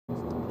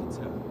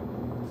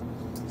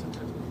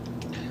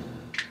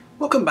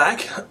Welcome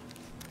back.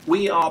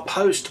 We are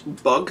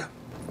post-bug,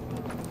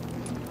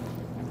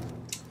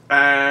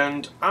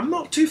 and I'm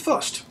not too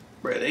fussed,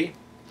 really,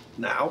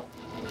 now.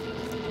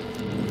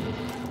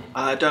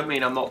 I don't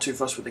mean I'm not too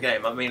fussed with the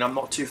game, I mean I'm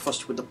not too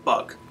fussed with the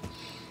bug.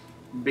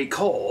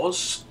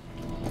 Because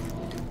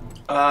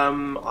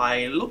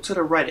I looked at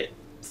a Reddit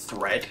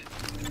thread.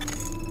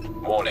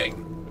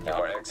 Warning.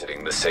 Now we're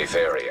exiting the safe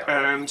area.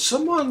 And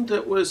someone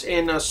that was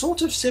in a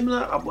sort of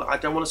similar, I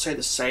don't want to say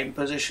the same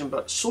position,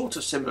 but sort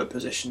of similar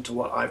position to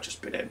what I've just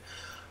been in,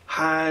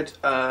 had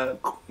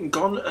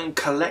gone and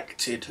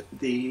collected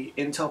the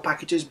intel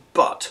packages,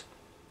 but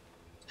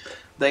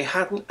they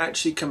hadn't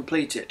actually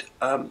completed.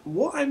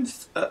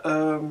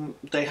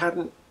 They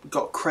hadn't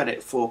got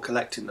credit for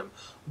collecting them,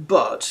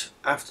 but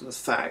after the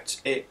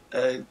fact, it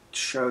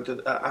showed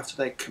that after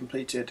they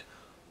completed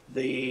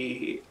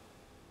the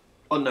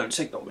unknown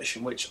signal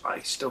mission, which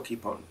I still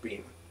keep on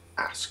being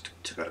asked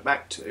to go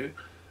back to,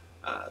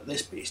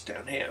 this beast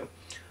down here,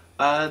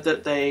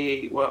 that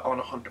they were on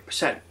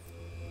 100%.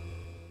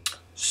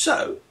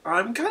 So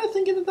I'm kind of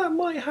thinking that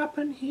might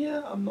happen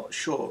here. I'm not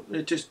sure.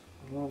 We'll just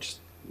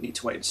need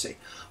to wait and see.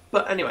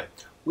 But anyway,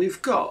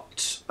 we've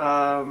got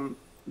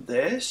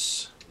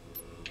this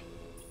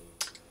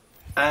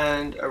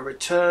and a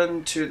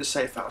return to the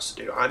safe house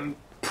to do. I'm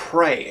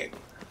praying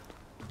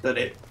that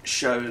it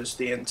shows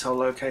the intel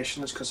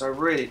locations, because I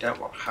really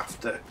don't want to have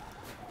to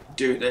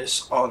do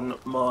this on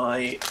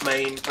my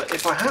main, but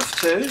if I have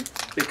to,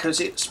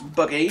 because it's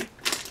buggy,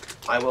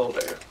 I will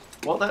do.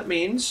 What that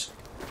means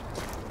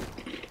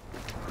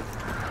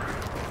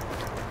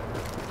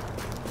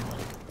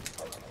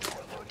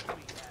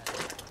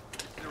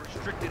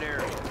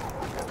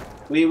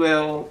we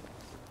will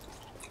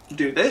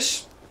do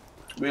this.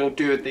 We'll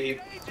do the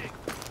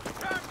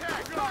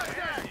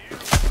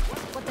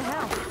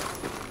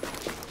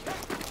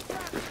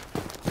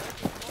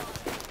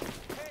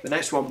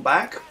next one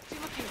back,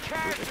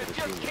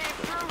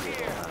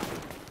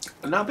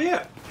 and that'll be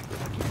it.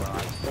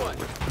 What?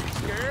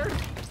 Scared?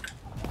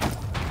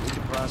 We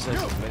can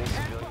process as many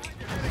civilians.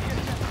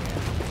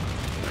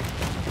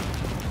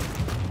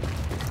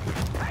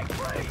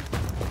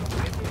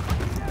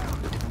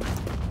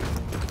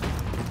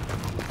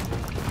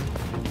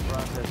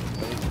 Process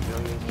as many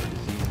civilians with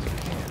disease as we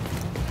can.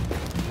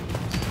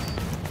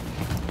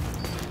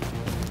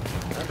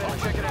 I better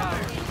check it out.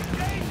 I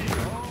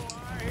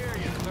hear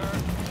you, sir.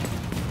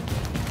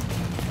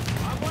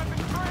 I'm weapon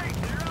free.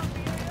 They're on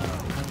the AO.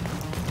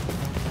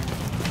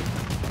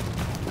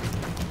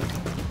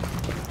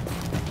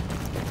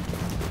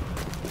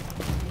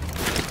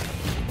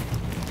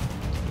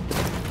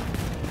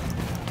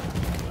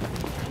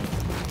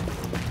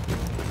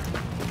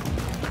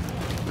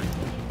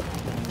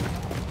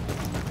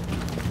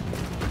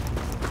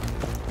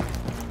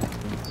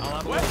 I'll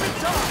have weapon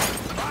time.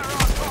 Fire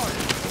on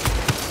target.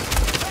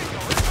 Tango,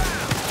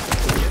 rebound.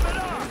 Give it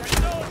up.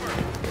 It's over.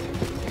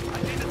 I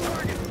need a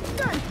target.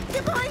 Done!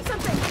 Get behind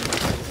something!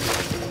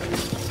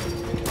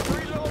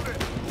 Reloaded.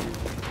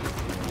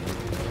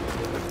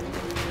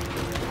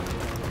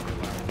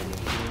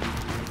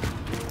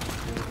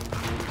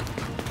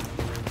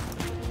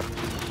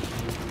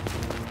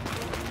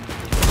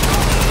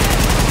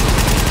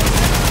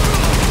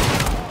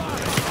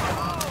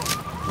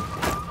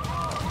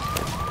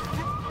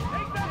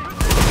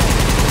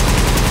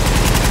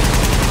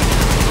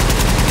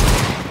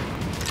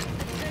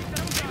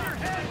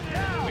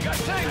 We got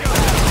Tango.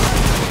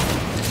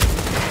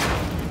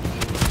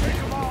 Take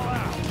them all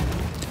out.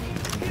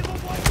 Give them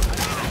what you got.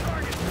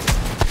 Target.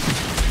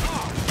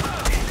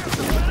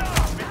 Give it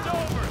up. It's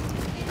over.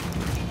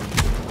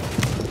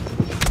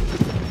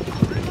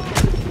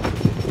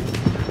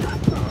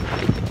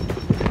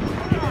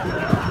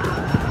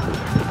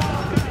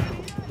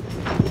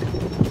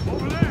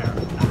 Over there.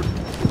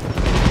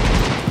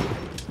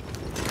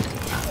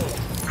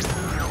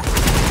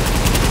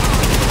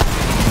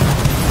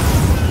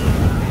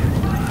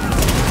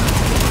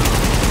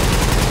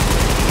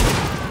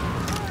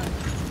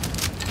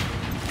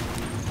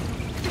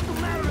 It's a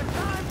matter of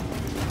time.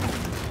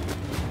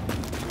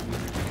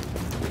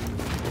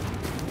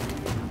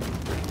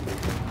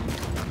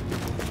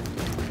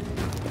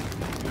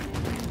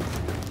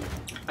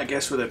 I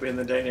guess with it being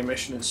the daily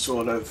mission, it's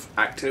sort of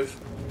active.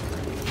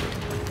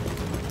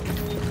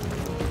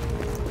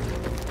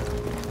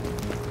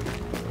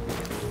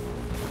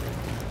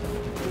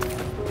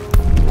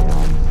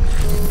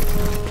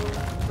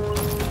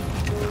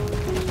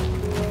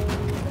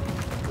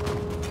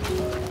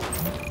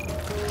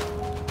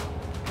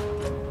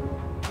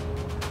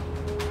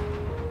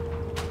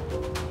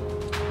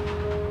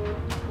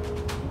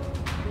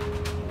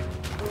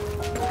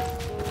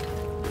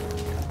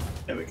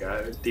 There we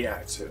go,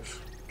 deactive.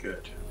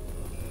 Good.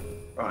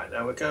 Right,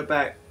 now we'll go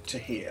back to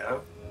here.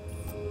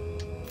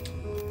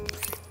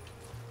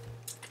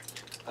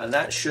 And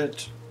that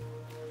should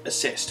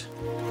assist.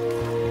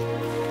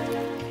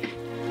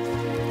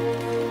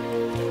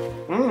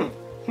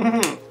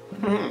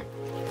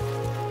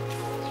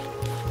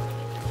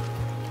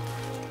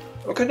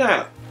 Look at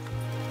that.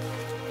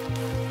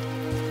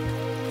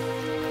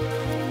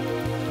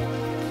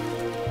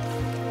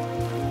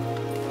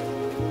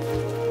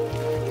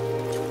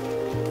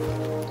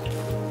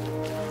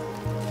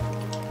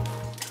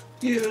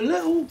 You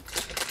little...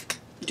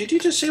 Did you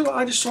just see what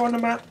I just saw on the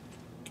map?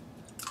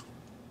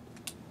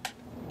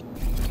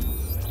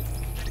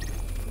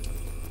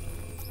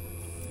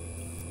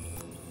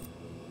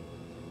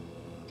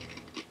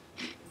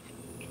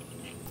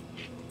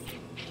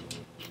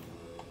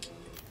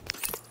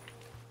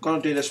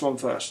 Gonna do this one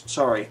first.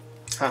 Sorry.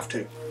 Have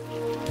to.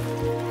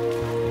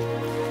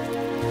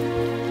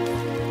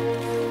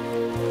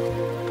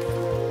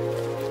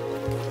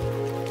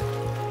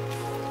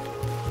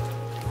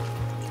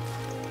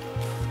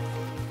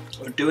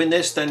 Doing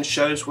this then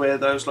shows where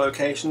those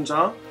locations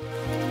are.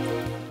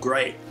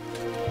 Great.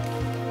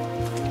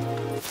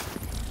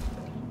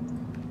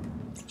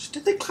 So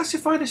did they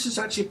classify this as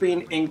actually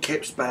being in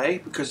Kip's Bay?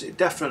 Because it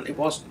definitely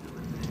wasn't.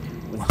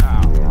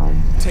 Wow.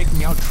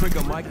 Taking out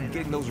Trigger Mike and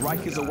getting those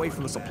Rikers away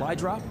from the supply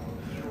drop?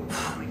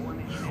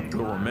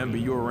 They'll remember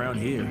you around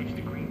here.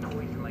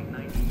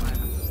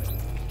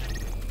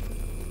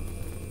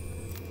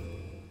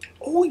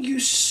 Oh, you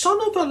son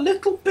of a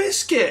little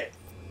biscuit!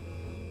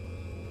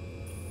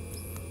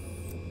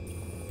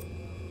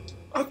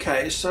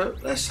 Okay, so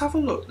let's have a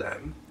look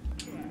then.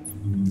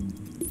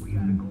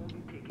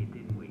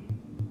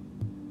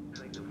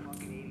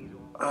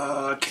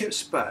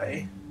 Kip's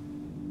Bay.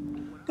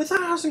 But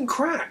that hasn't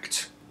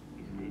cracked.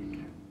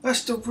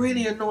 That's the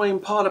really annoying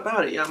part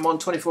about it. Yeah, I'm on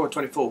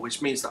 24/24,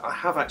 which means that I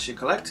have actually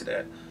collected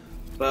it.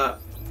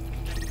 But...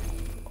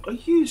 Oh,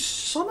 you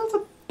son of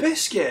a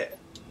biscuit!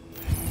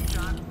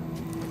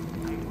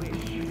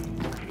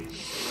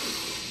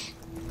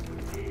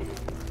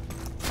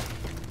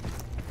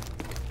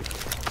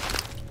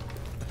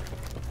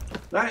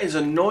 That is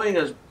annoying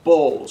as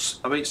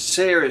balls. I mean,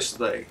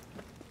 seriously.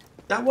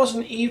 That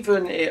wasn't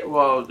even it.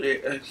 Well,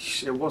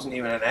 it wasn't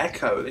even an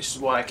echo. This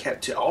is why I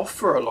kept it off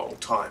for a long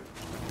time.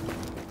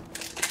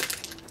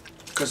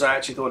 Because I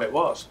actually thought it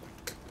was.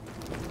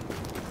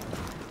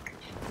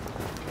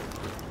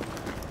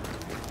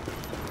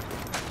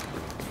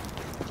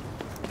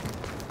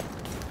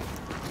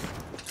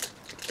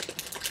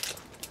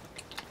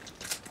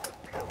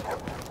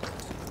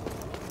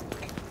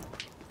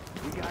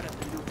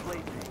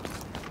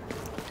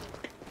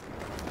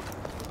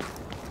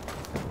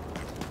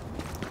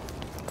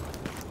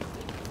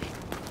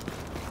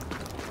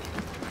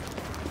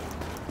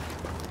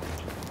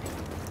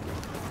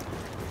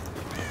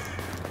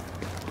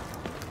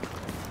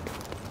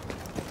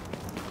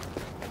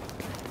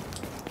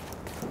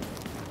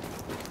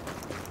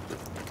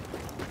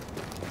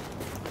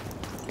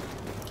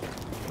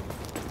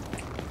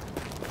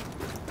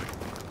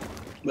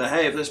 But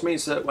hey, if this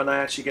means that when I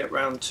actually get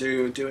round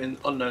to doing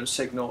unknown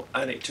signal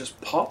and it just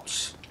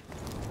pops,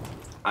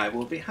 I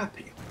will be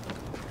happy.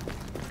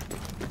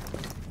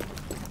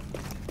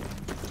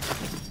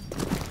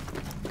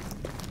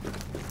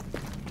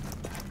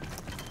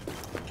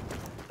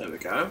 There we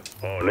go.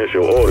 Our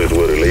initial orders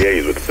were to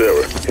liaise with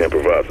Sarah and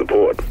provide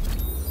support.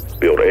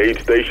 Build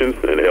aid stations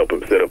and help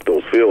them set up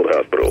those field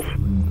hospitals.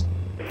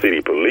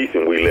 City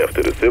policing we left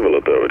to the civil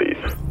authorities,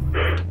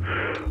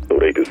 so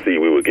they could see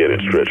we were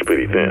getting stretched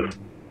pretty thin.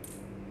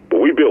 But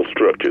we built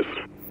structures.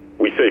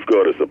 We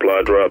safeguarded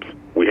supply drops,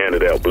 we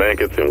handed out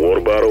blankets and water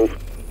bottles,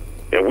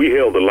 and we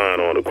held the line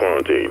on to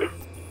quarantine.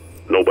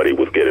 Nobody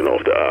was getting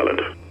off the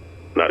island.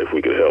 Not if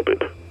we could help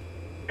it.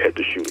 Had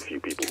to shoot a few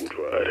people who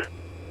tried.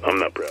 I'm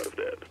not proud of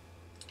that.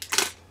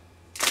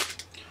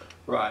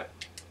 Right,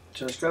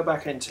 so let's go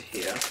back into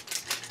here.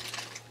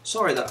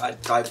 Sorry that I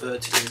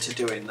diverted into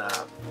doing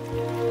that.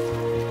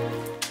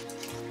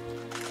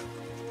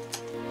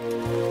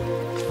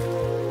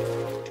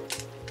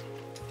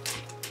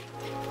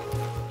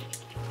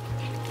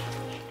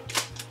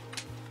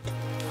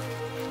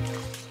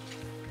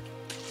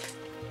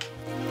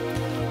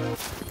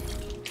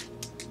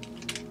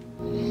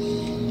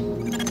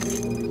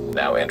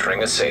 Now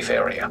entering a safe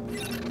area.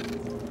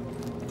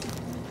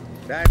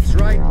 That's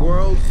right,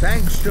 world.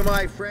 Thanks to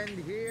my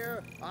friend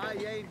here, I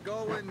ain't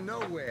going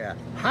nowhere.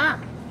 Ha!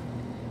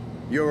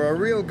 You're a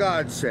real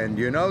godsend,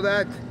 you know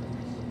that?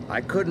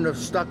 I couldn't have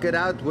stuck it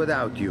out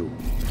without you.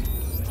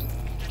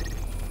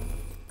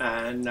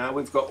 And now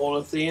we've got all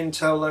of the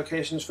intel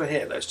locations for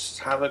here. Let's just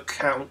have a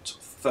count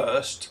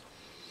first.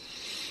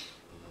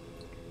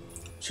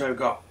 So we've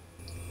got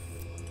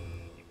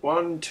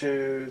 1,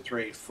 2,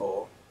 3,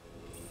 4,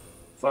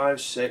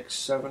 5, 6,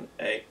 7,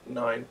 8,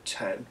 9,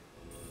 10,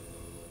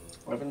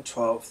 11,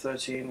 12,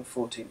 13,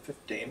 14,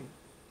 15,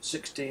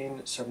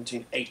 16,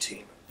 17,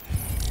 18.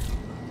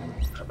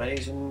 How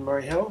many's in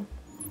Murray Hill?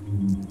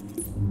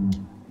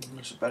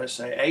 I should better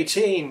say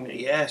 18.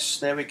 Yes,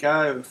 there we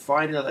go.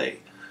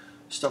 Finally.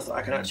 Stuff that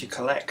I can actually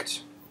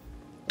collect.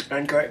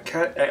 And get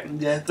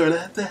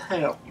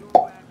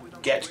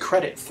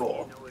credit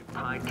for.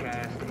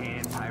 Podcast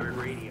and pirate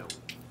radio.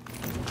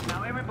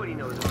 Now everybody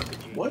knows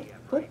RPG. What?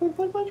 Task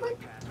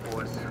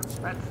force.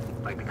 That's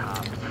like the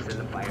cops and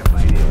the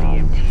firefighters, the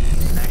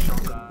EMTs, National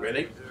Guard.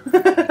 Really?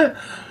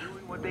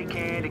 Doing what they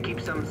can to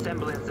keep some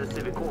semblance of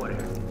civic order.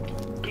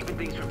 Keeping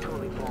things from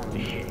totally falling to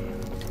shit.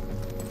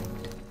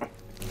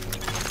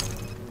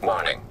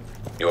 Warning.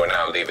 You are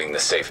now leaving the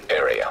safe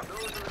area.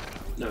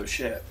 No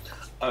shit.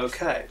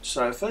 Okay,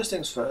 so first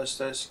things first,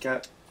 let's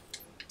get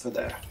for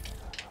there.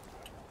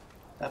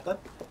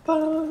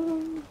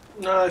 No,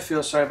 I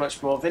feel so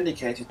much more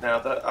vindicated now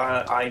that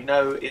I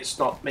know it's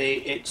not me,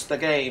 it's the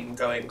game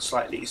going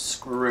slightly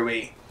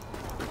screwy.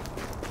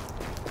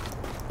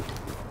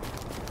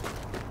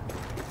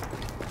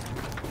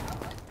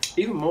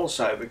 Even more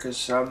so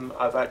because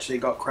I've actually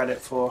got credit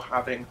for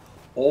having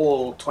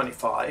all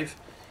 25,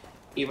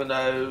 even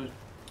though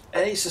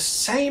it's the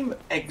same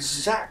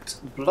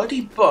exact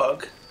bloody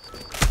bug.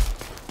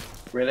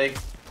 Really?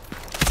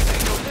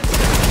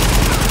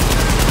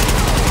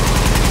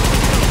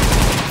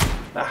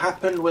 That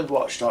happened with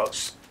Watch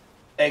Dogs.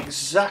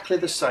 Exactly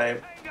the same.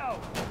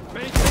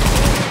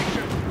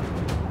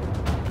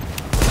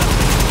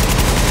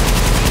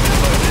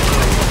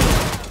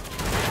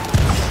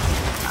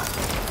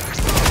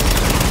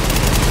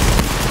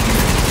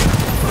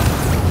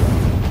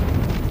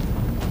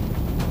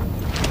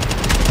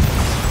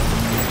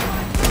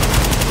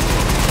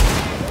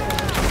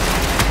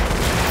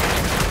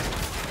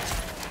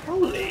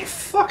 Holy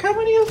fuck, how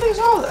many of these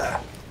are there?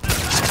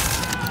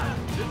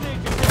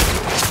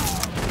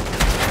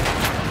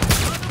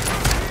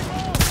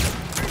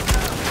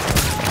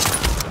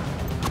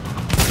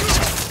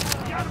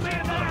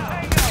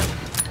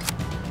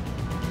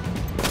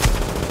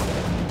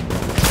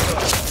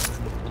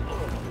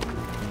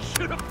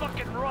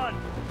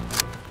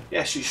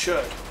 Yes, you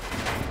should.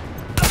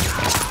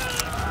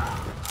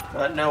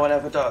 But no one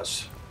ever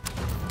does.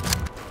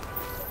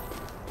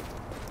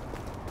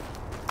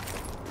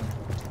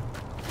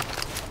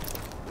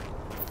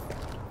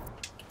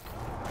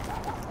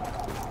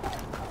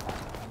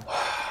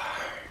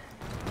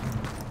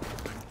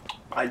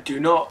 I do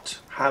not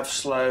have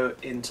slow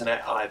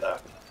internet either,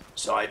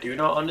 so I do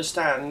not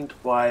understand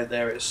why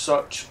there is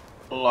such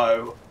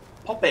low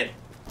pop-in.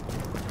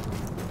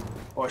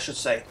 Or I should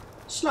say,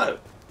 slow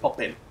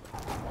pop-in.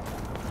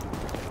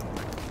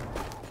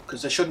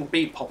 Because there shouldn't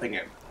be popping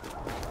in.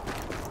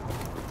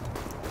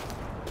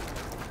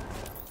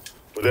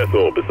 But that's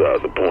all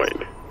besides the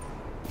point.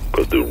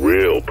 Because the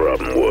real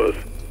problem was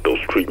those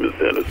treatment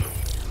centers.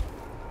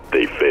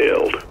 They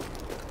failed.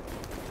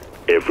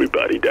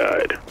 Everybody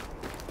died.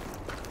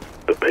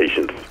 The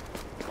patients,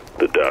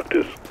 the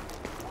doctors,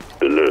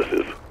 the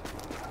nurses.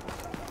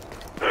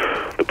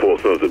 The poor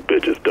sons of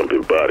bitches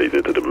dumping bodies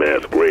into the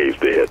mass graves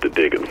they had to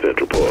dig in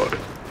Central Park.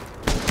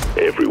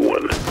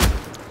 Everyone.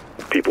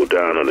 People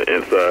dying on the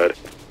inside,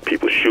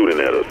 people shooting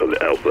at us on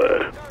the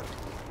outside.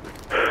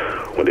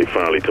 When they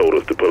finally told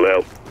us to pull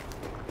out,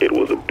 it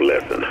was a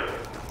blessing.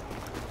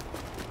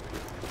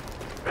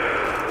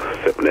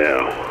 Except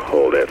now,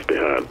 all that's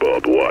behind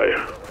barbed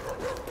wire.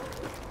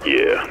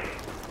 Yeah.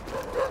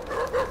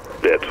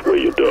 That's where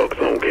your dark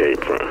zone came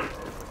from.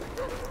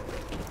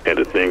 And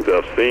the things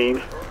I've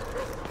seen,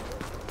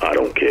 I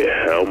don't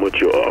care how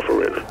much you're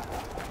offering.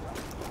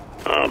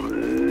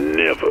 I'm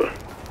never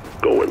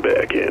going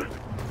back in.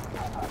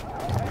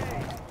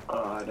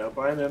 I don't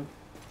blame him.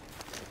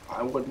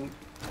 I wouldn't.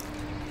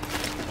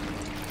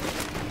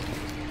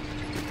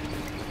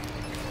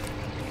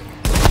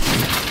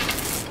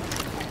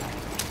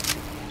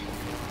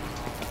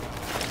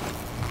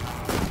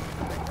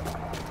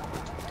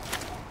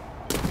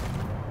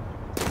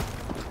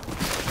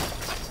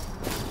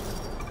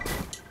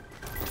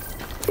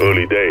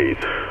 Early days,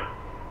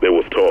 there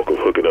was talk of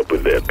hooking up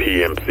with that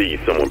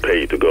PMC someone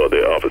paid to guard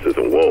their offices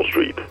in Wall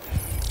Street.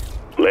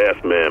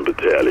 Last Man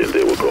Battalion,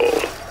 they were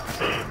called.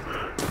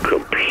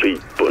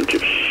 Complete bunch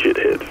of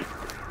shitheads.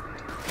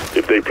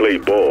 If they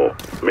played ball,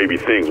 maybe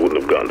things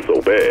wouldn't have gotten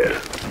so bad.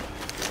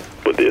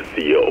 But their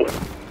CO,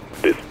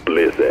 this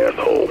Bliss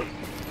asshole,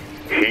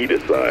 he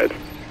decides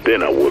they're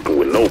not working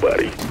with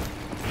nobody.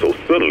 So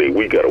suddenly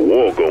we got a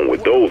war going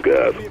with those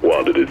guys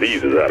while the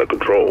disease is out of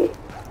control.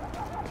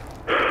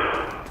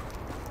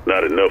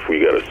 Not enough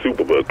we got a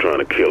superbug trying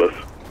to kill us.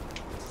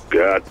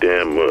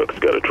 Goddamn Merc's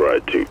gotta try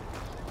it too.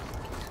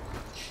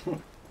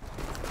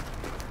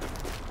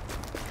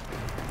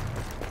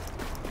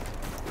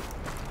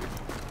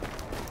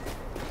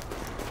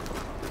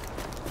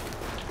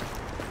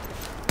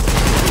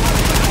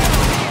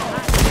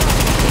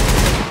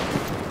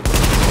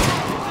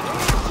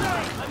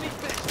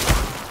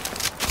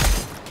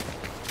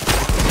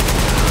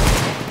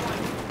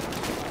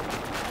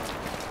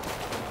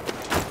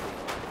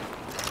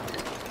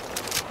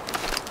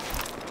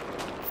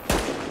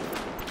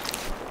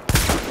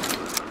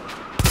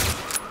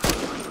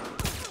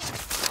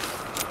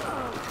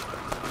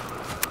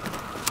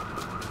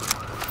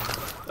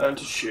 Learn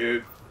to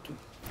shoot.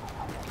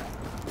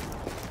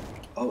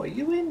 Oh, are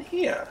you in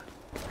here?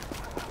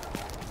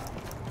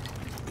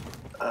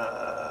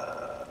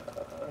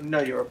 No,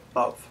 you're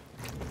above.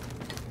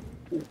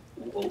 Ooh,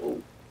 ooh,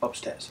 ooh.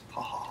 Upstairs.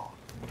 Ha ha ha.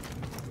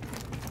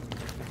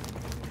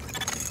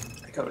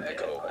 Echo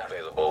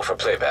Available for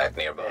playback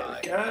nearby.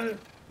 There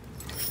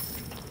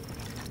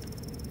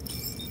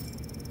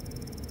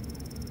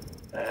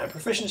we go.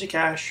 Proficiency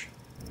cache.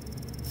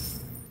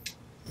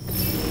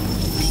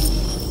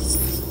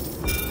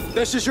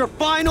 This is your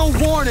final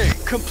warning.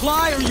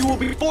 Comply or you will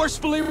be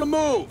forcefully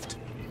removed.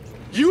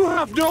 You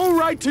have no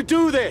right to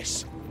do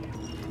this!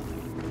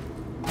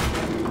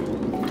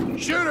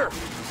 Shoot her!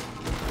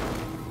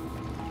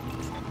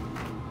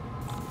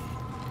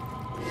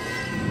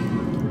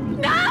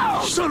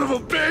 No! Son of a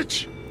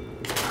bitch!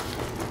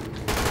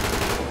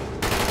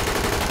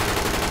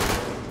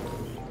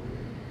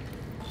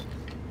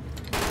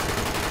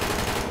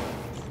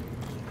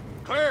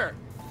 Clear!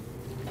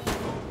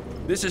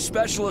 This is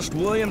Specialist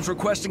Williams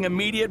requesting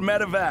immediate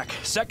medevac.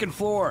 Second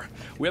floor.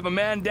 We have a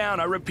man down.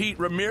 I repeat,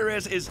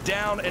 Ramirez is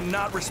down and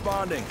not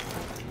responding.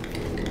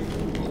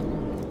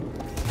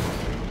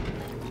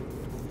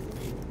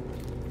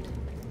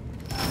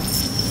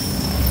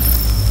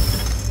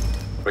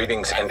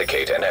 Readings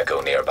indicate an echo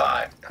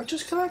nearby. I've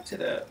just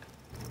collected it.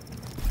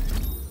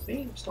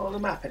 See, it's not on the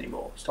map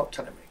anymore. Stop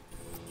telling me.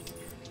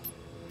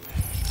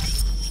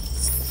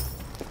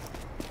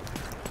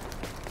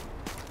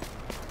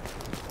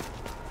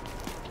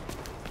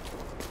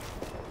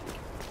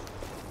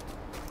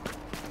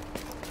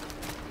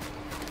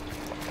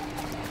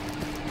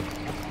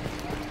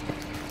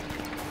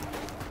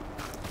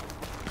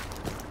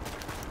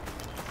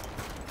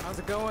 How's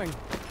it going?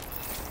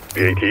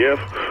 The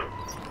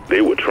ATF?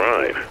 They were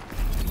trying,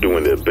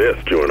 doing their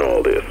best during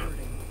all this.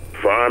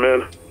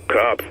 Firemen,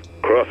 cops,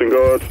 crossing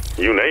guards,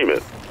 you name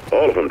it.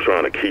 All of them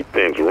trying to keep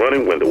things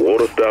running when the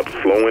water stops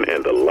flowing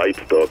and the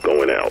lights start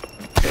going out.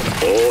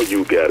 And all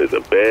you got is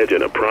a badge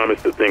and a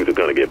promise that things are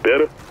gonna get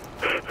better.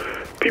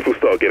 People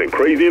start getting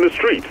crazy in the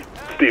streets,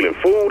 stealing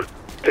food,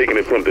 taking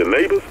it from their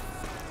neighbors.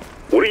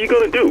 What are you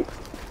gonna do?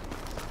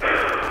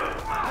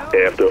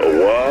 After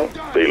a while,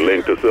 they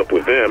linked us up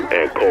with them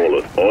and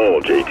called us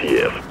all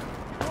JTF.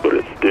 But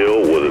it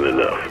still wasn't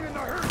enough.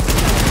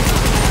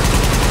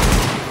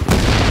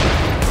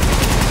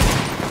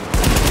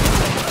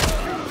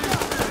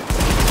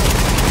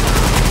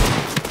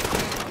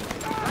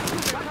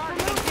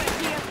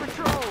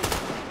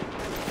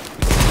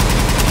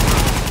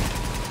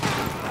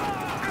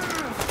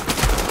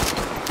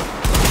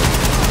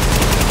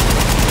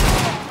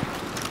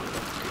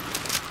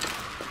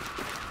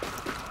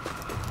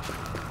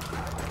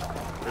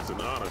 It's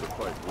an honor to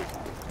fight with you.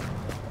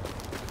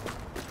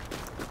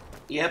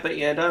 Yeah, but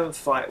you don't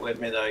fight with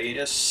me though. You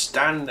just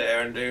stand there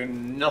and do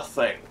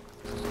nothing.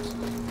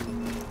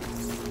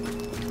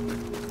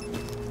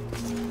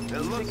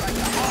 It looks like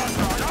the odds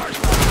are on our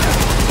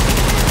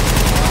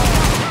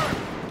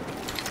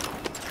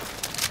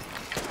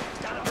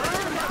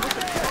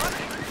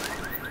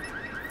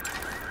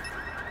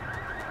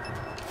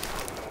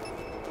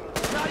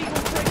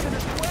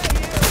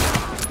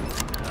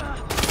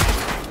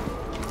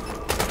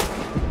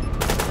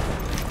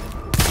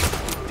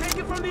Take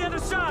it from the other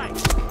side!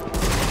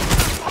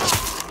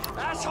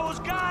 Assholes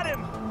got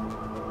him!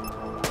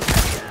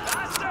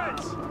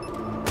 Bastards!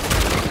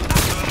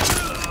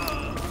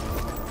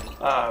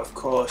 Ah, of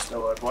course they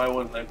would. Why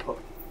wouldn't they put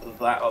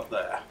that up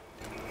there?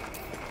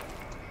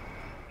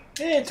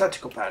 Yeah,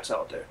 tactical pads,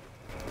 that'll do.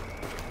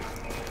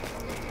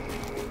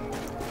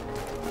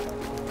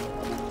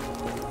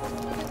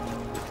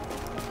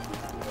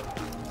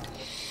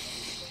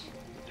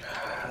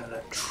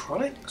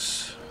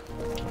 Electronics.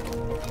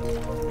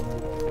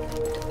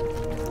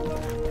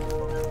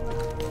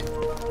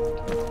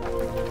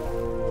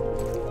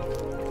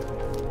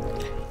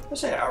 I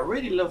say, I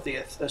really love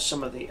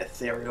some of the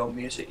ethereal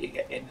music you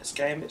get in this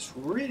game. It's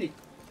really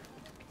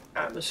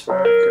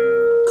atmospheric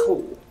and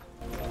cool.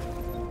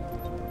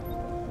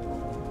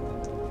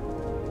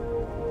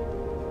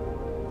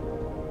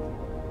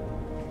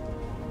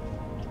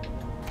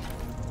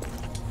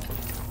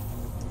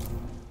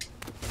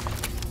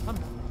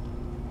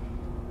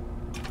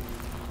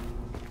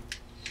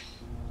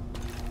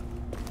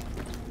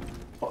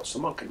 Well,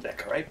 someone can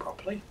decorate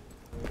properly.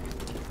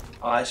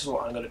 This is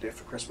what I'm going to do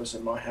for Christmas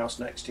in my house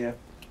next year.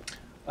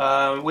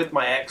 With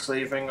my ex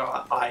leaving,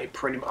 I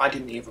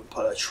didn't even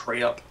put a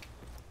tree up,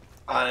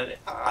 and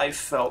I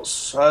felt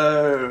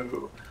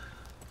so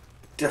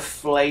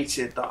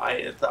deflated that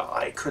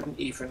I couldn't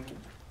even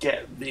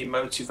get the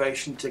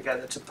motivation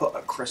together to put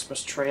a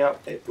Christmas tree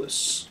up. It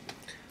was,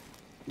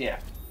 yeah.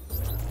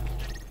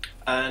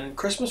 And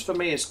Christmas for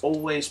me has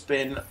always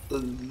been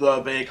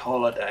the big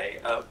holiday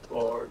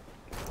or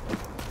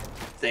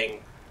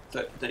thing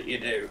that you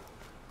do.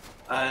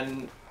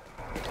 And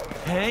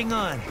Hang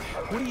on.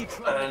 What are you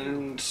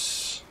trying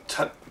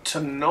to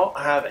not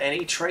have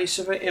any trace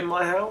of it in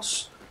my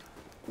house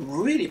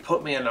really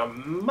put me in a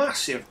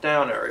massive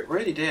downer. It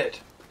really did.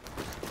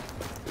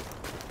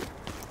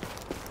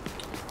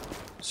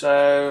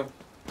 So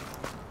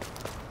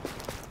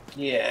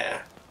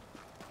yeah.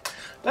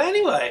 But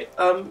anyway,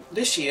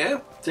 this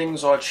year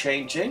things are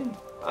changing,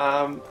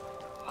 and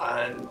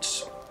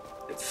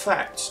in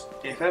fact,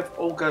 if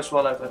all goes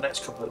well over the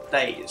next couple of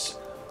days,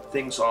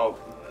 things are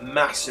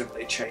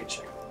massively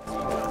changing.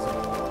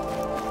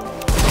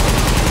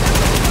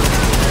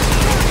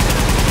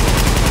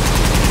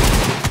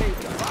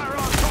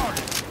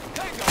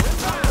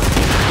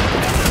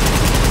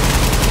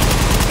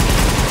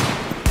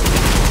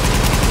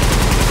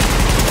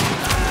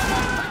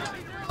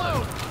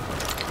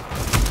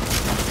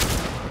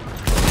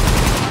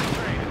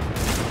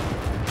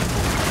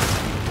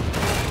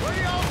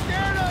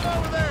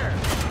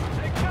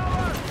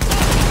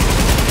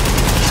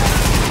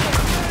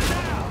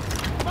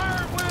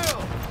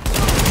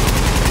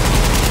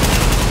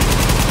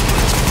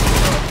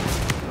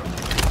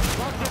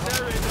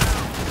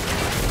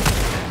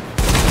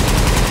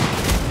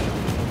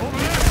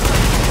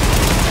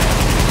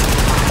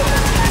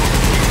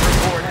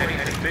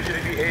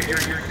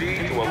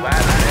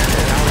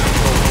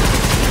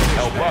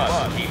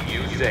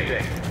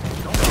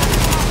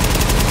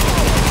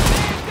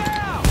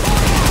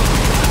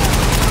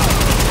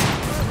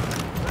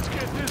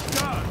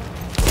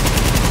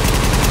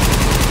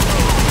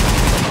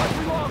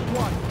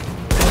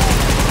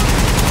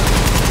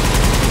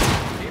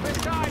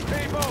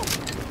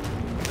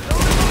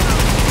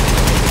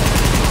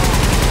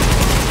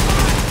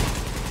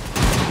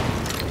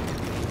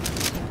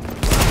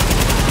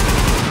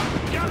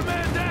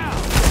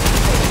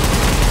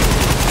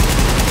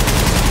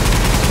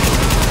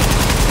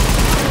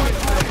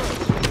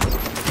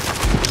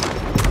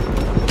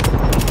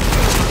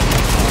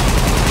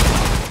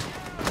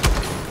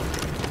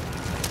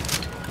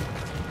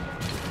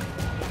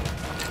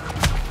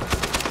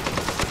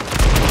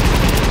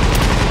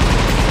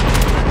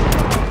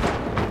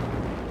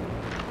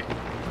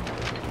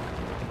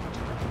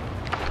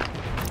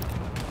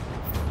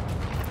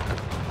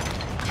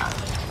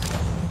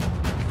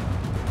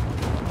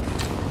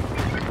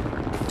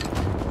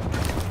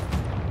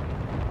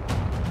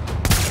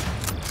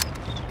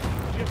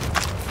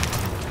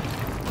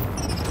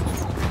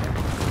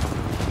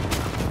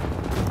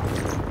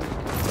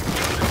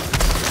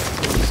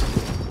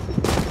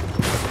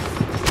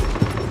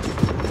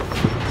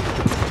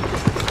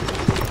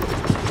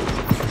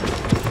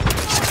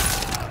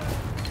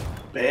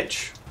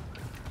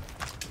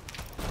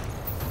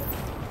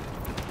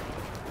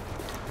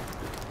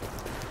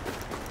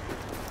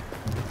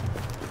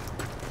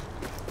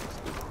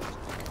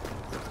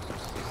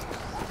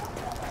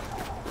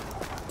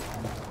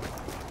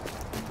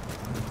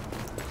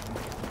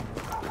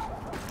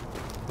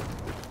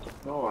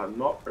 I'm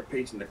not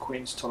repeating the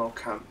Queen's Tunnel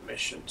Camp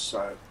mission,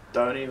 so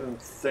don't even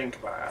think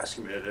about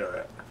asking me to do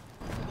it.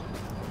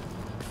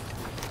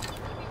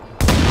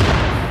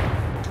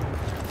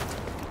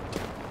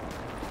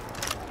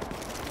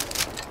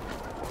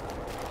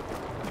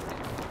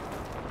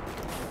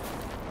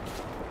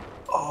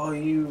 Oh,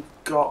 you've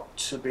got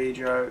to be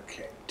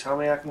joking. Tell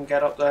me I can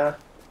get up there?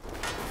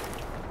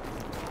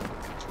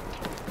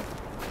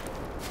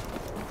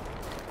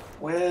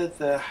 Where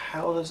the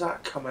hell does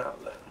that come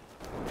out then?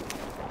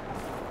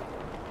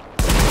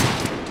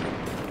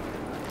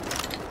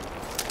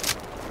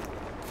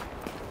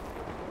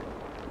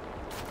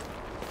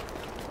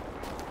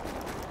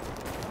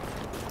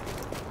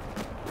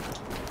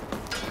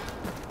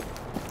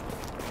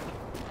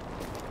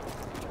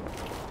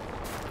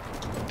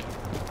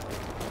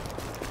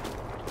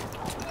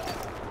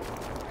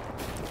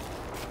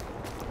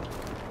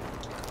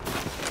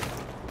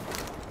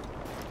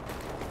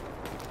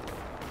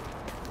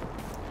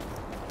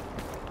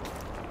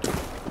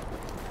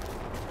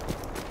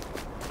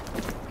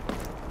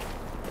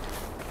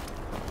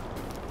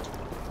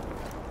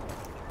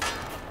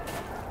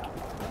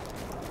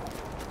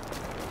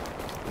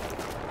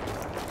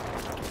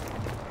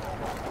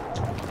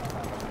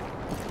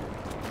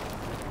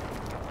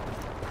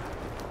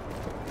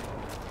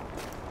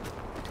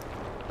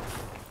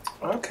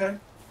 Okay.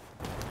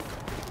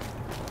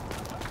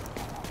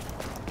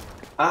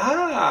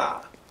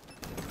 Aha!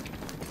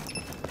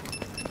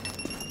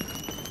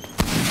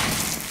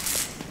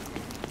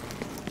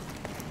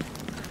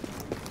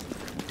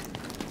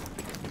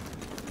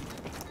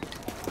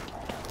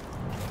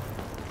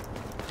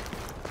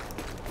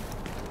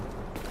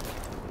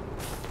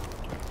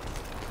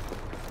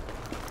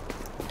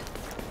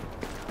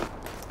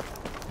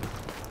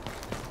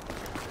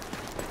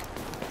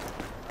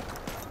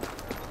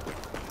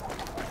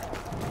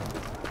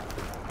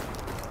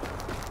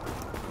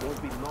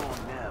 Won't be long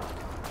now.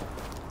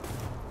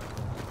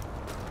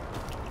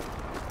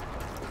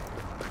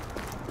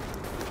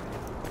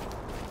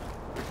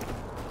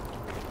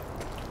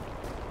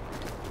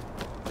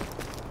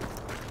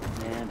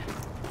 Man,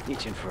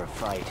 itching for a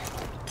fight.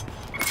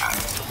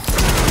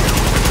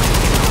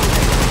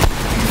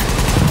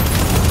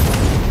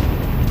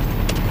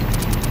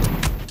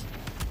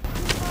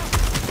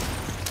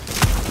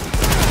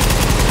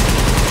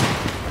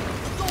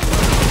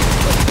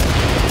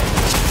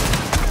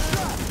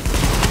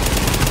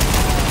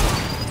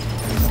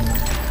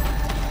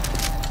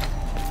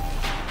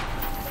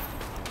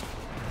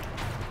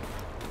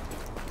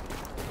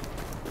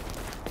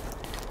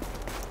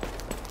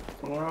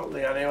 Well,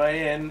 the only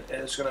way in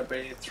is going to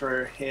be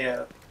through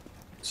here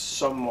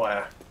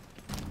somewhere.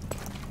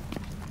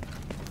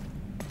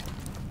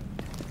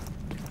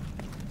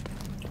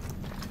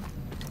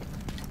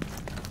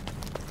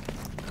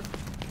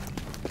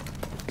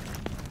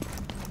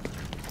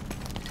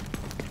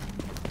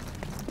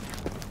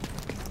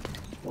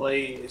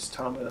 Please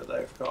tell me that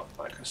they've got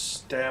like a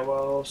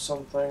stairwell or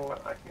something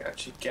that I can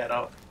actually get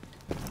up.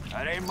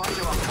 That ain't much of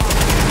a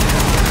compliment.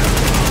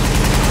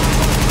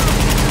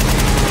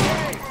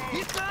 Hey,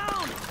 get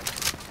down!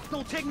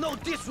 Don't take no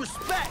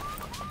disrespect!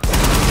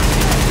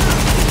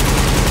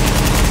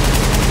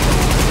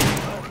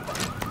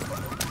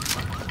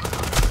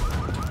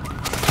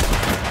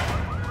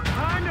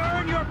 Time to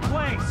earn your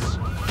place!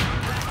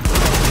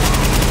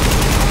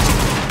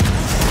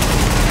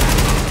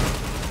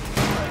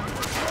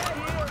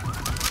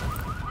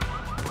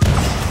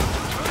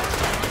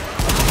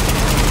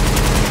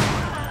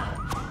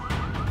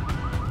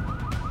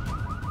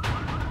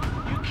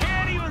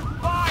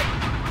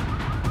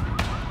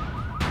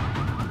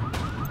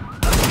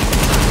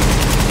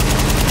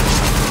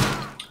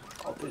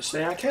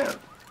 Obviously I can.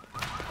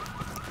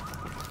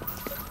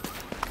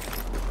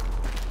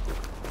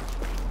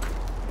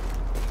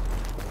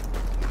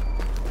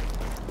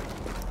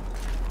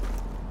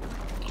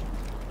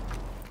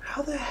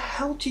 How the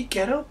hell do you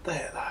get up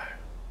there though?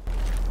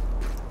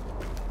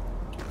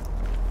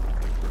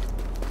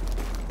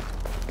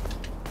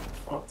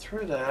 Up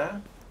through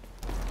there.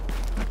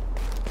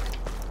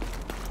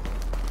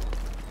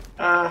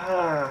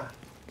 Aha.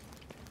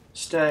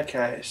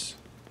 Staircase.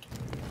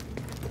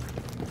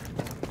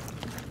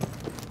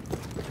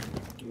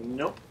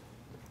 Nope,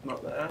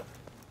 not there.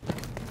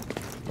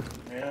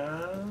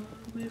 Yeah,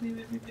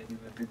 maybe.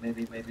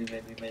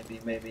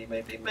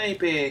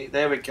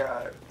 There we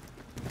go.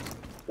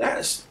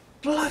 That's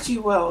bloody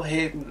well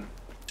hidden.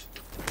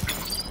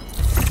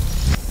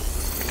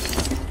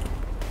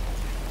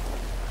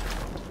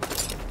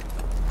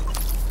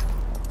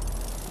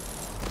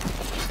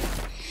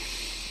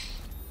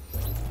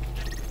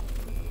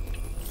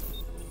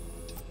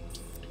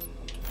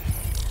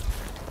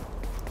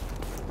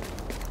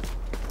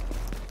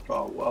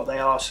 Oh, well, they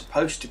are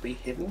supposed to be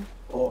hidden,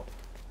 or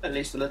at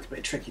least a little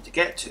bit tricky to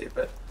get to,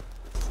 but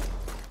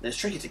there's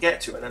tricky to get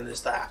to and then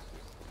there's that.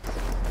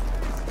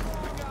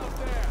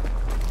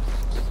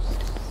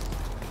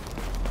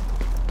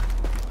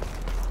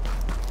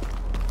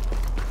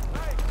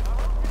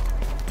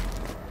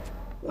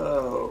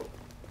 Oh.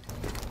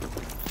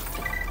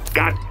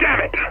 God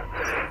damn it!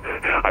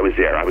 I was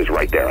there. I was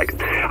right there. I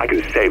could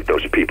have saved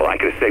those people. I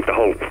could have saved the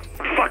whole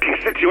fucking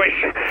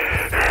situation.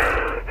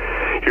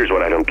 Here's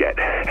what I don't get.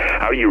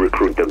 How do you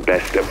recruit the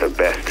best of the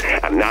best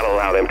and not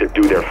allow them to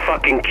do their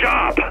fucking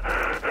job?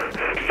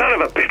 Son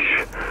of a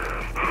bitch.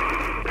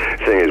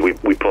 Thing is,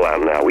 we pull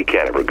out now. We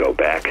can't ever go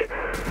back.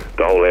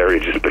 The whole area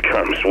just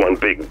becomes one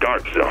big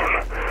dark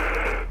zone.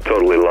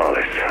 Totally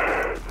lawless.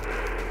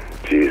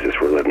 Jesus,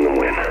 we're letting them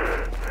win.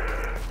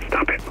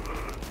 Stop it.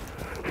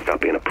 Stop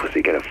being a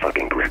pussy. Get a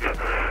fucking grip.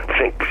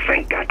 Think,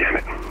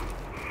 goddammit.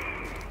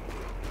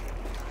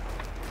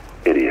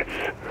 Idiots.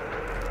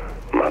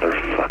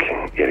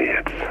 Motherfucking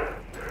idiots.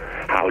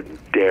 How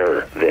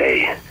dare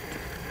they?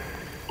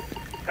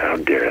 How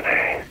dare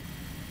they?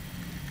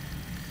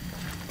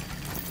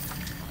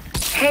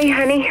 Hey,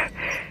 honey.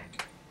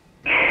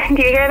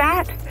 Do you hear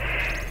that?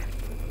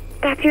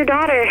 That's your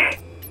daughter.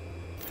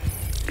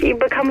 You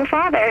become a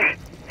father.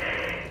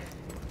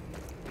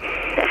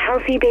 A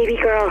healthy baby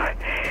girl.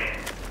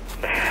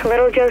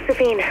 Little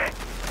Josephine.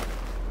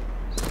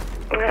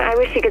 I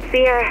wish you could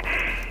see her.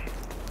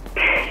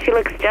 She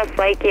looks just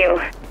like you.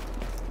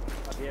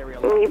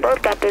 You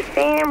both got the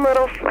same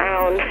little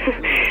frown.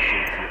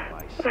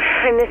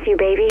 I miss you,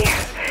 baby.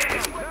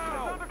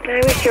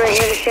 I wish you were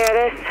here to share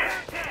this.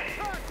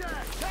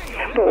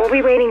 But we'll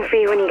be waiting for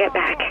you when you get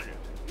back.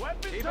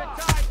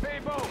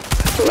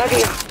 Love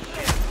you.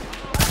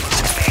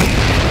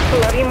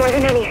 Love you more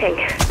than anything.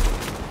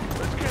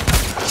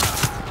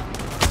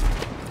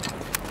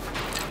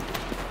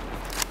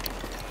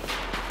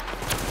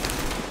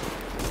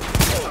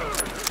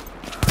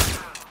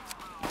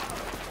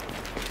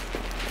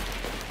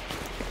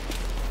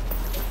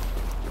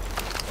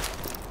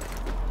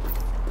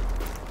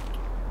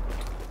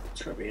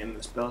 It's gonna be in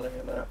this building,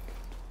 isn't it?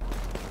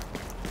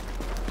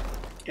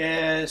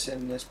 Yes,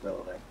 in this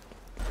building.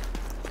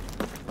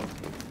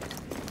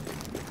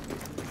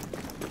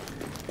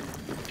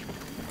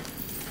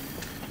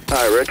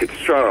 Hi, Rick. It's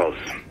Charles.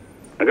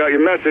 I got your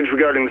message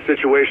regarding the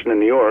situation in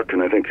New York,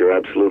 and I think you're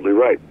absolutely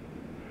right.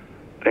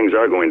 Things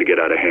are going to get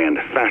out of hand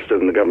faster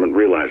than the government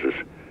realizes.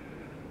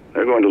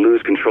 They're going to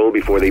lose control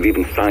before they've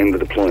even signed the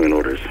deployment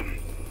orders.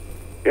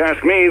 If you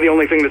ask me, the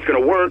only thing that's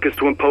going to work is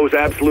to impose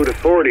absolute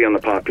authority on the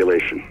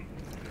population.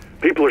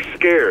 People are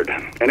scared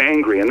and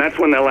angry, and that's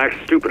when they'll act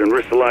stupid and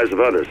risk the lives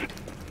of others.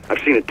 I've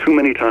seen it too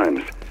many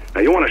times.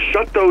 Now, you want to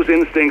shut those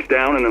instincts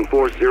down and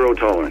enforce zero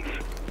tolerance.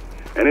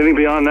 Anything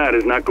beyond that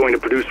is not going to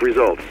produce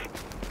results.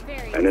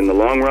 And in the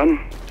long run,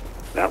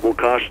 that will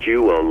cost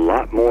you a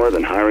lot more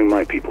than hiring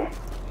my people.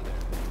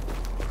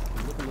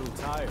 You look a little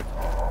tired.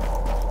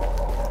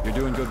 You're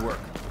doing good work.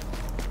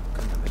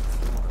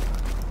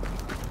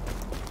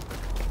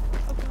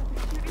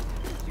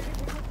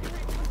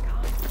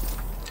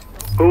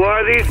 Who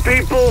are these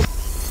people?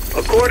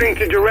 According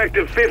to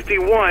Directive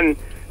 51,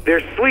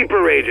 they're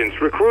sleeper agents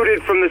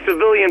recruited from the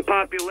civilian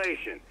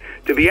population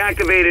to be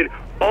activated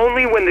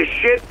only when the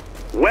shit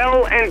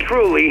well and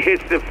truly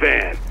hits the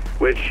fan,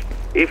 which,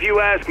 if you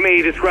ask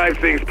me, describes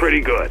things pretty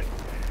good.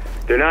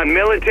 They're not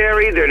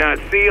military, they're not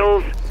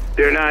SEALs,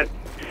 they're not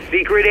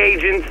secret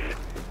agents,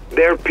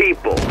 they're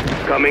people,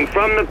 coming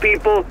from the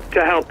people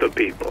to help the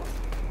people.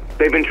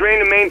 They've been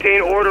trained to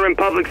maintain order and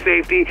public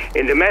safety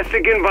in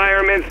domestic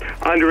environments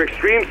under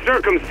extreme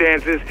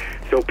circumstances,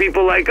 so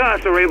people like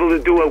us are able to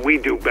do what we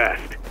do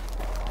best.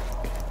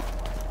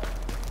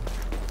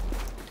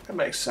 That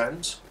makes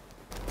sense.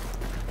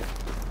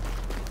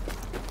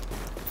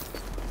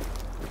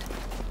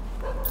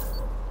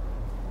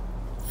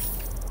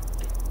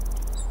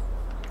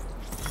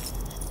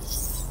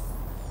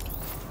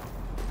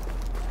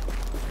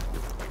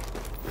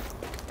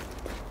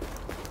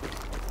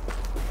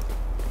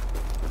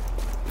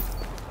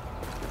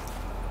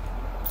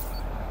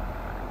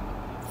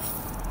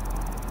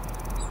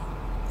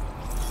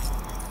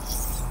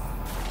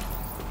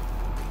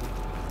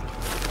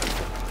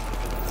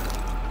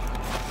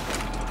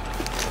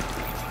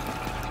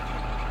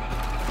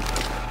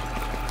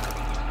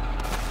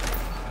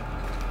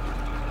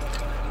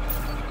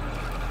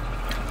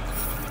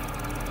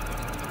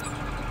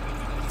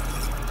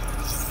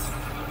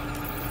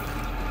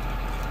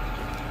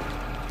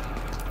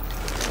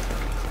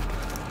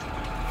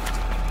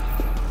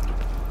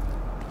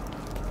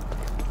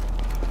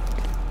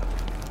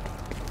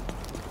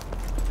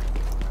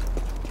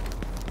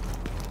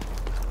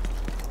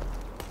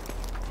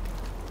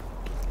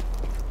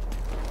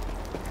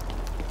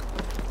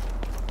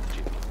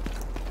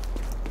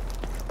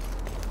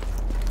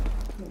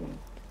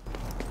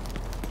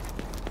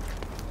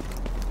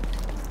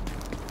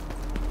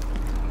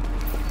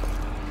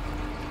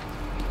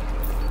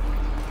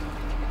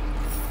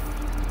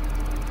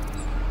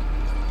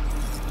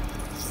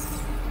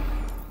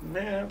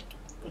 Now,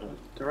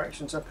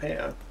 directions up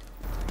here.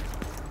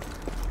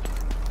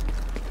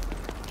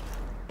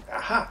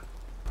 Aha!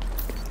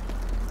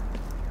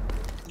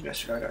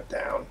 Guess you're gonna go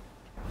down.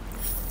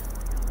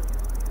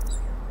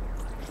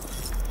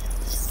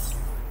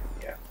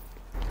 Yeah.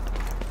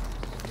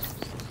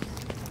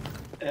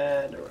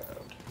 And around.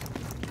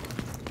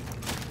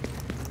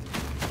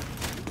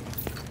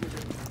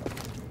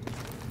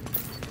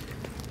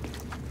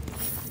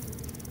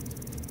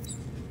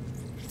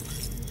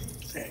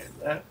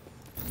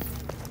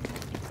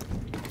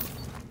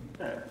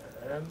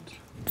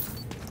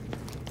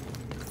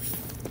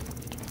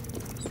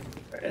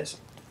 is.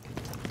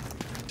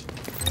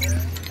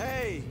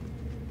 Hey,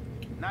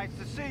 nice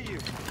to see you.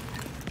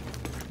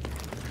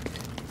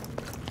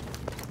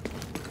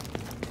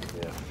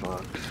 Yeah,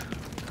 Fox.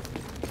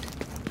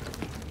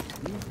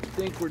 You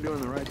think we're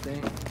doing the right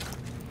thing?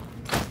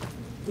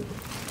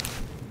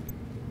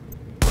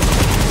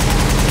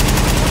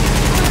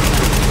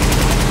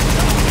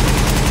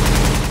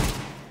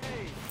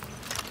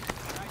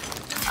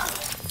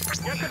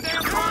 Get the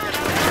damn target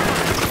out of here!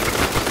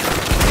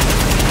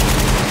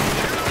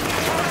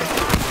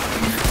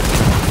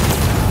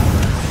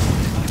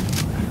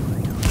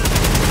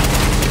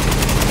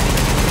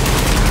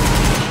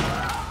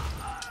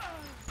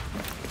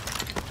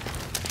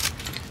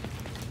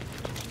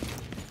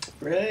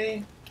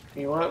 Really?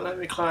 You won't let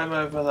me climb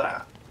over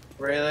that?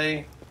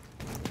 Really?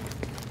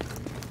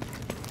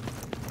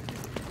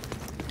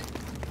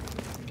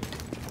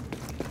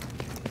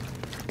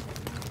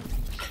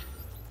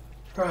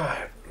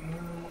 Right.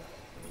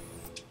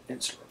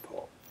 Incident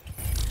report.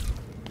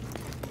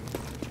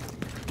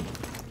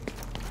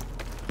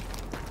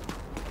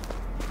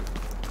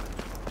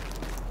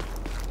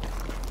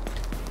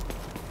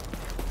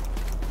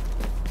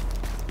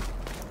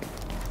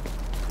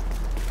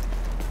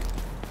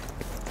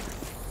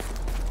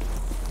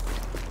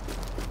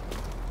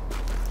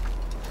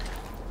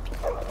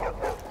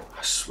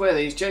 I swear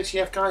these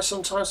JTF guys,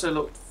 sometimes they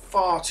look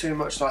far too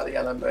much like the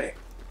LMB.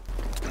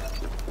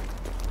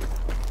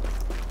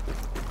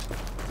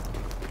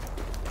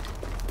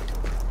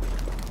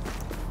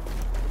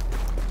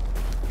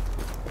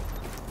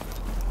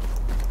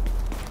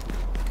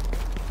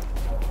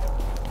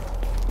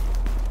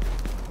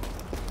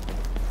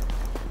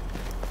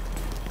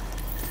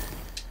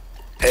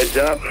 Heads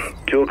up.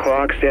 2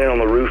 o'clock, standing on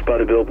the roof by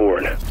the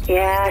billboard.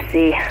 Yeah, I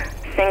see.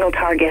 Single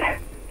target.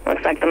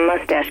 Looks like the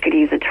mustache could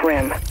use a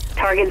trim.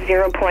 Target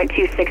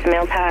 0.26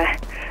 mils high.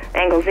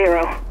 Angle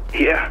 0.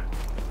 Yeah,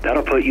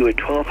 that'll put you at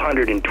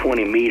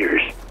 1,220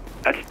 meters.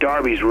 That's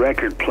Darby's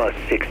record plus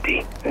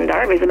 60.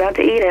 Darby's about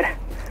to eat it.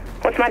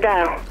 What's my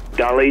dial?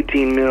 Dial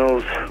 18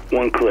 mils,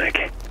 1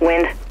 click.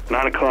 Wind?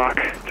 9 o'clock,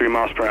 3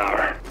 miles per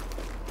hour.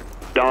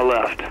 Dial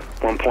left,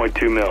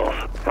 1.2 mils.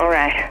 All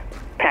right.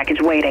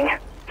 Package waiting.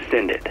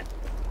 Send it.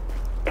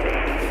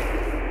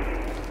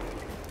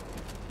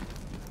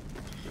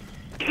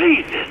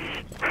 Jesus!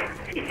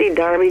 You see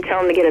Darby, tell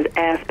him to get his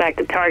ass back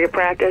to target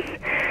practice.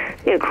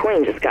 New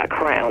queen just got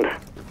crowned.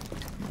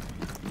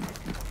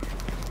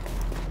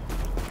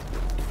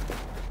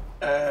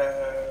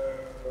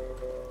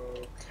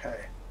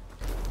 Okay.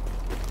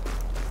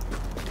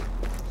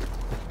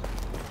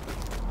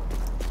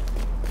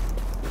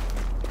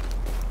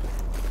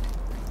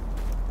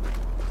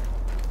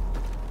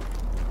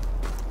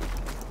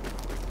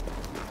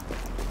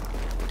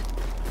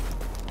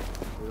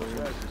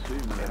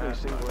 Every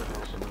single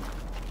house.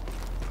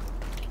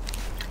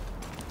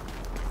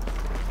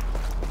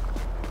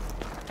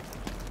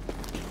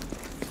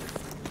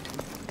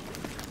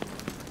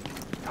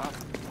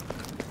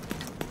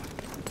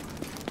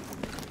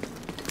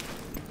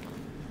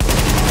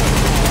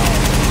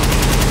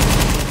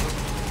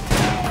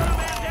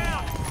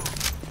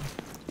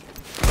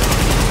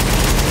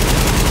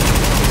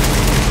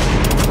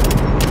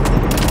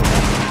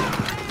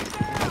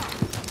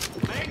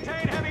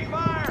 Maintain heavy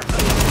fire!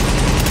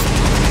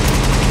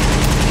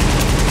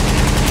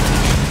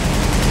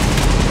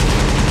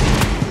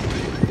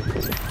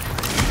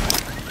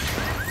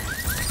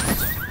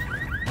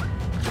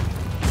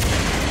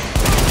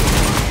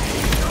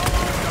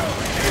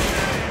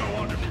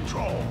 Under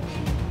control.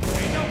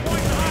 Ain't no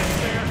point to hide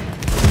there.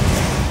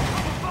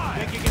 Cover fire.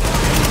 Think you can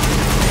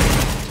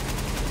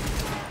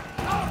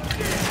oh,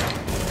 shit!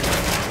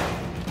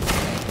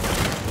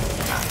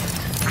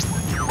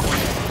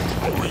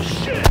 Holy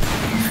shit!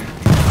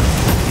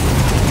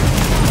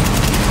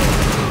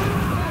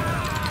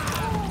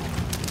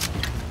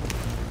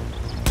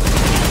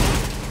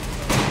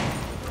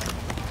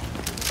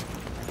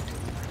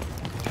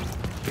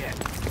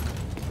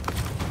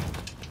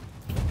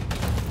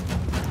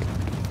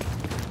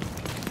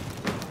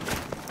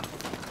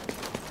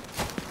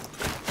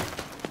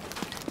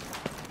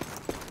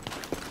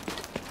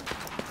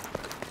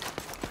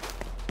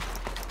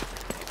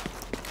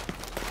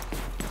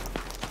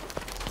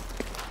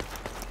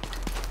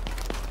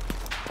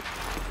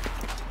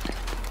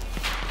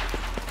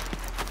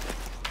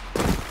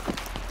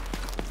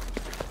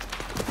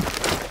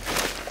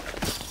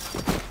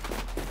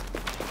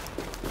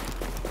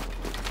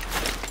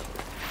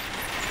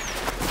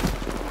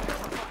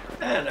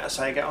 And that's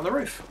how you get on the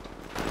roof.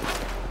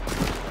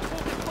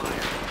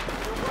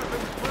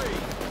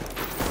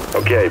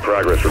 Okay,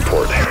 progress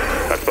report.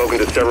 I've spoken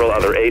to several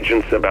other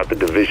agents about the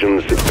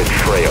division's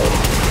betrayal.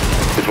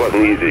 This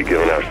wasn't easy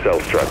given our cell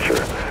structure.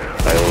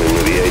 I only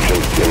knew the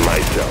agents in my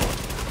cell.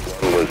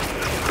 One was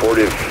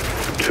supportive,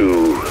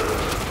 2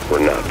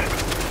 were not.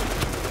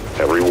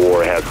 Every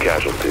war has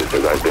casualties,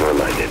 as I've been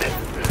reminded.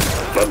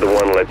 But the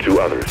one led to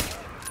others.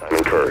 I'm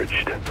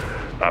encouraged.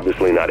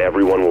 Obviously not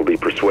everyone will be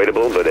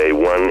persuadable, but a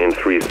 1 in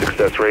 3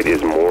 success rate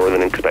is more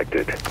than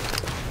expected.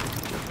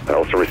 I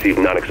also received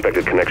an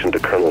unexpected connection to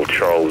Colonel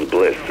Charles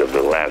Bliss of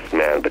the Last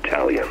Man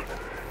Battalion.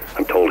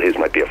 I'm told his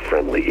might be a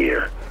friendly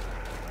ear.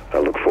 I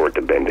look forward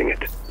to bending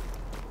it.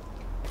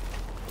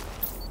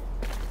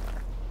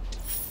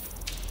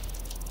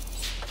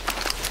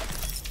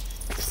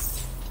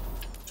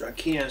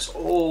 Drakia's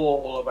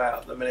all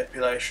about the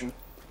manipulation.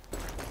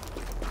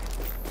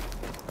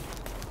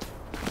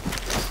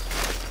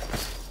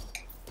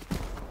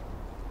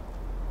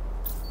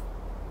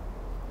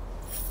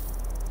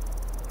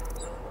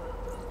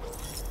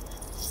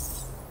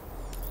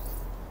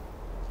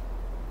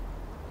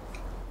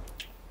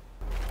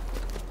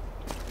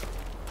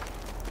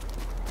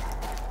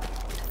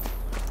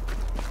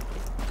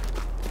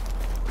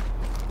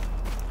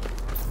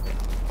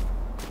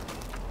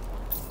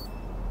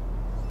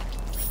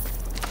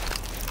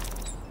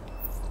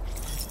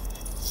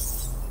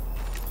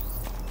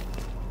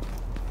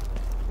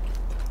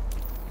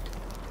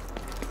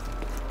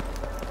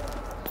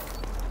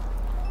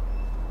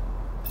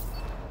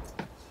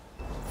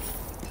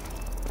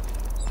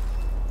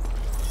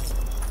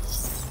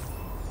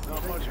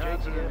 Not much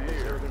happening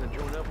here. They're gonna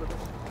join up with us.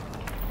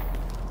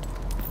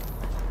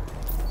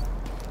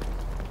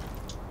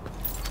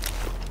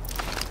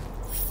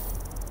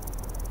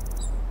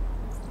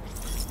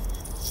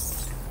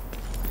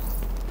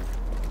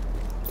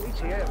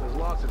 ATF has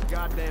lost its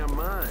goddamn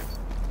mind.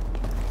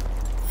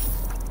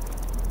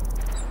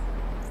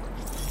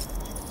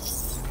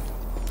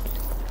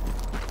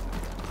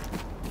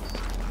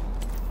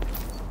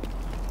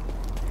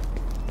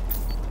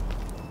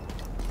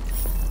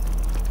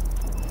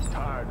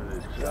 Tired of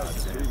this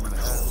goddamn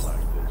hell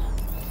like this.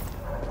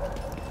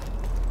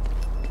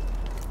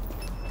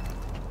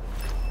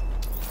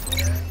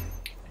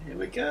 Here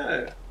we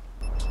go.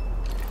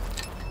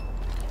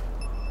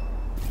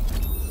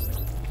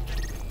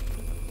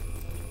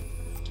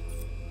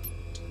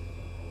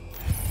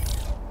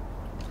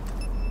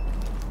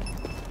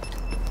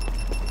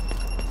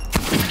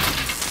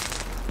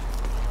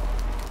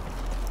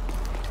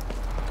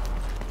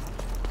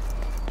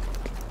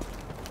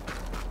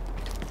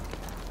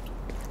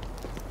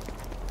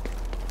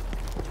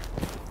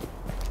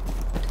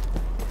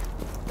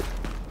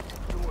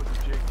 What the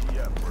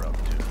JTF we're up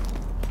to.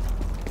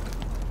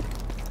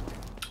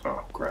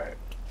 Oh, great.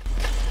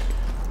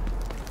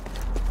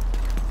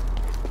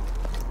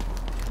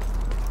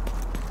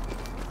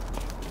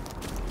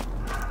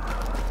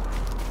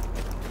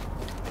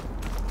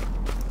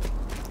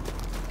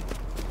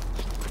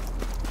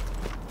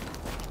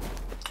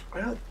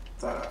 Well,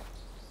 that.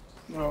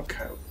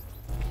 Okay.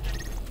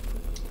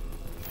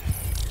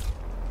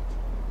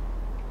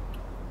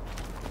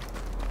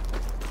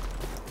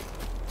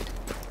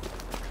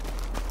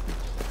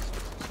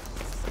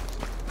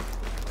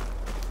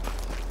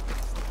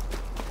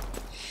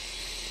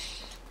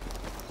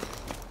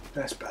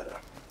 That's better.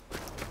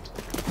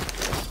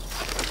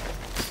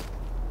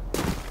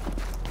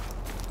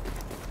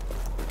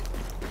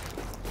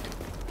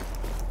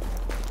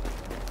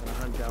 Gonna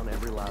hunt down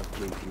every last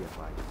JTF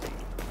I can see.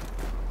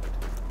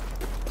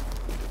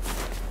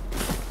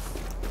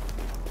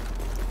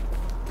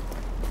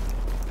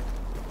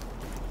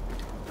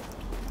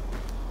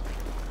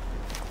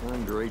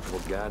 Ungrateful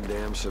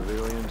goddamn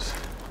civilians.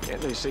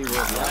 Can't they see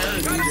what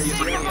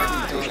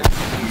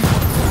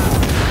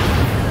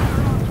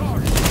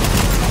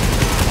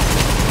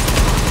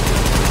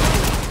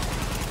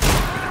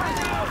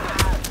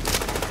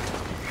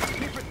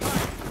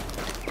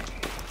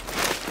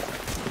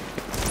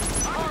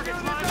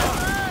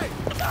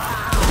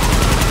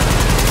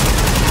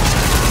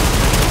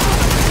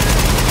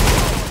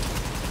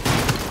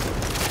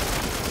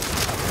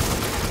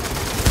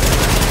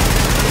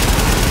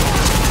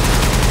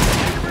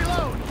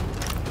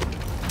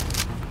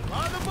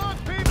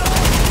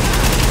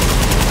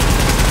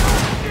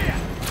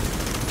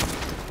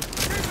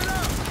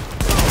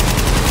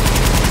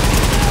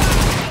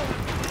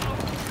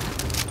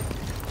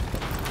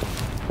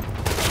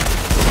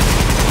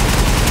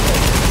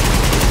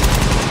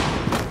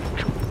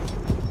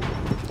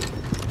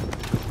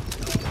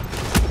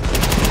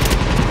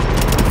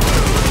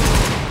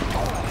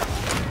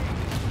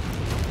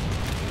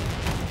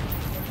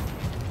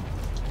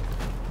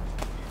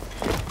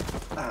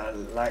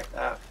Like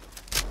that.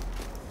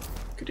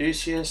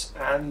 Caduceus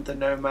and the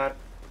Nomad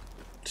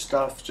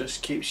stuff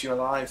just keeps you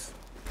alive.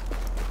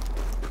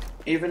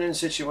 Even in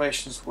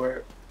situations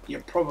where you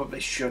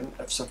probably shouldn't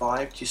have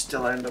survived, you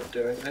still end up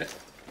doing it.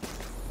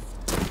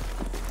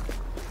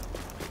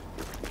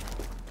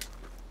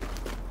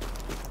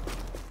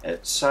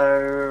 It's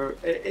a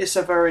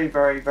very,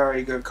 very,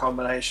 very good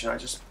combination.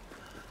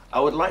 I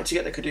would like to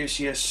get the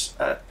Caduceus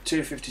at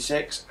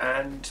 256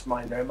 and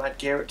my Nomad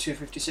gear at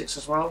 256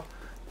 as well.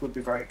 Would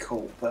be very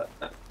cool, but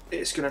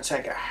it's going to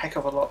take a heck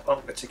of a lot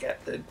longer to get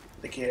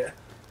the gear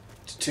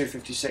to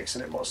 256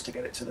 than it was to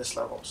get it to this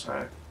level,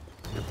 so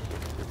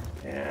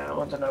yeah, I'm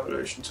under no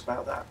illusions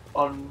about that,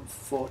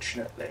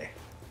 unfortunately.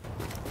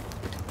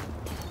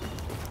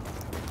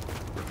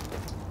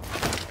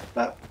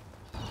 But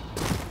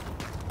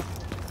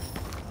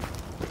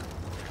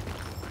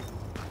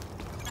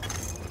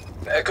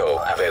Echo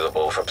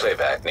available for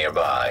playback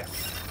nearby.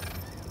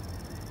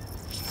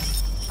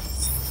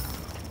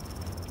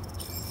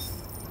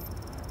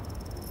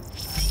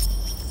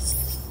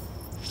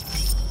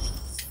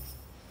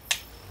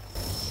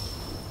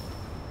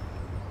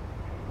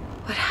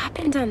 What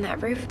happened on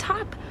that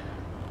rooftop?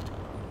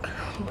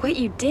 What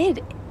you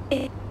did,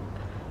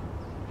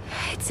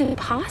 it's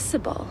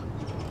impossible.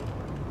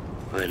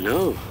 I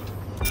know.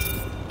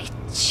 It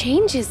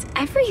changes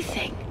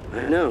everything.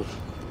 I know.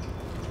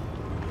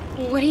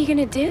 What are you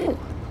gonna do?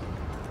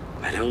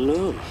 I don't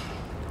know.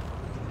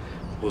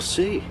 We'll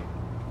see.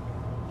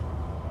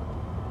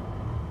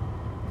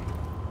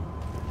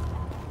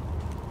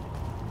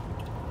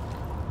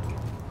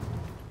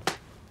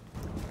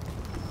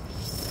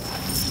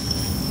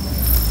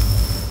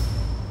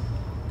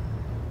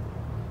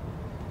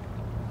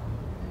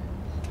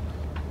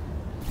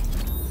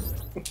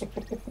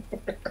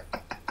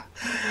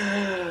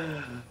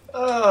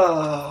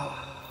 Oh.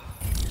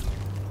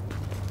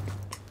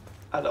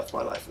 I love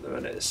my life at the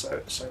minute. It's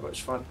so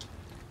much fun.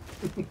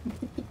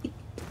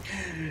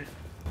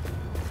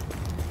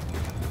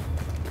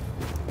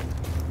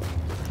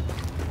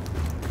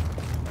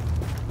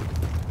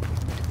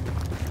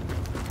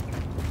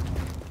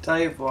 Tell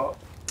you what,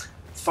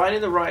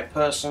 finding the right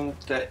person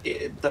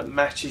that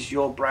matches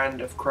your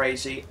brand of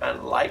crazy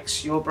and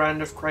likes your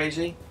brand of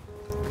crazy,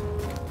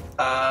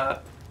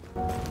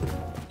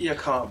 you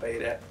can't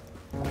beat it.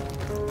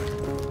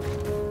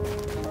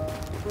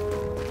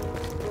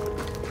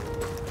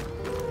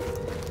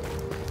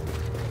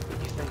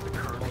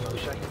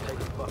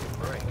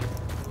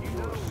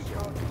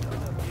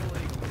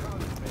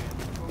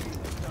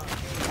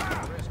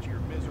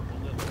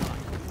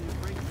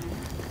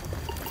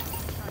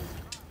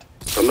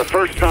 From the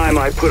first time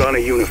I put on a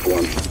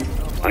uniform,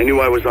 I knew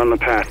I was on the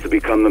path to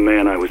become the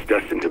man I was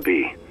destined to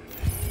be.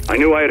 I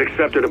knew I had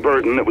accepted a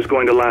burden that was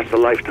going to last a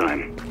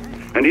lifetime.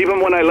 And even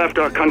when I left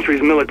our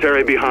country's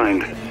military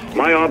behind,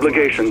 my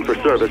obligation for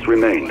service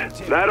remained.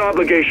 That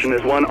obligation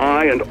is one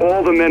I and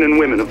all the men and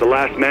women of the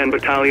Last Man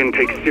Battalion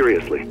take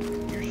seriously.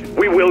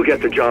 We will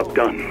get the job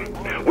done.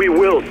 We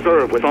will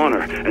serve with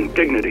honor and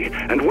dignity,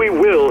 and we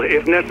will,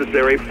 if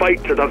necessary,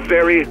 fight to the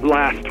very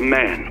last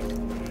man.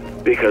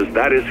 Because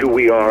that is who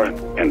we are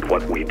and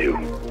what we do.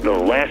 The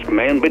Last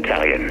Man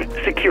Battalion.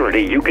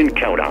 Security you can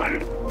count on.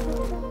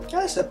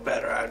 That's a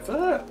better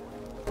advert.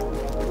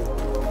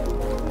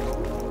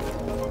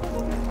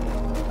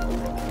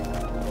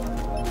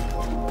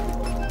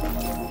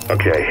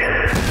 Okay.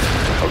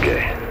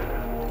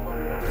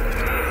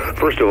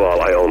 First of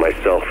all, I owe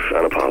myself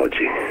an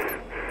apology.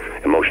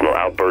 Emotional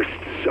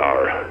outbursts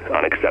are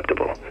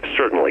unacceptable,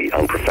 certainly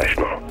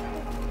unprofessional,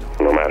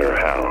 no matter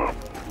how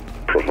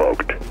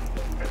provoked.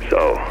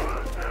 So,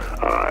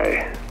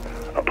 I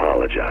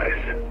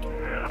apologize.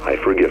 I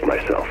forgive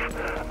myself.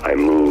 I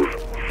move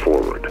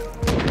forward.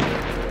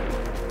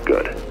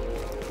 Good.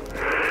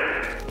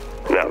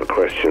 Now the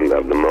question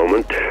of the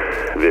moment,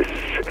 this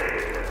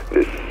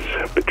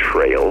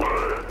betrayal,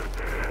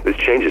 this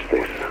changes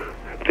things.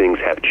 Things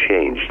have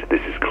changed.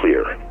 This is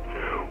clear.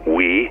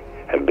 We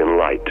have been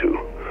lied to.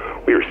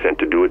 We are sent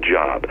to do a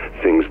job.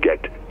 Things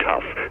get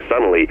tough.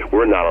 Suddenly,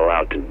 we're not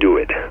allowed to do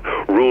it.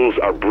 Rules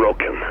are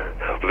broken.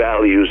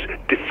 Values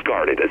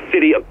discarded. A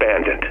city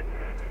abandoned.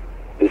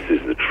 This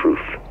is the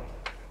truth.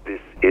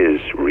 This is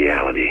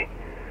reality.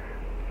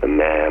 The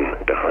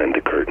man behind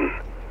the curtain.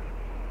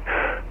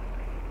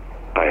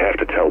 I have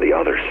to tell the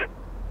others.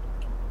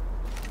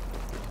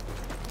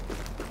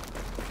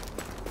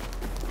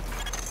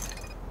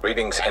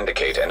 Readings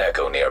indicate an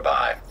echo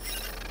nearby.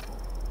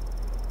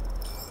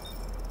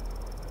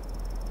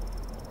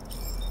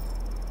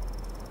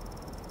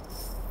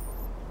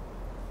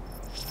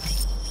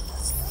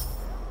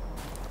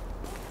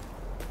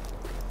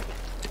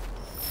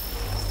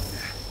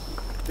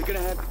 They're gonna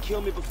have to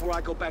kill me before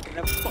I go back in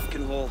that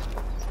fucking hole.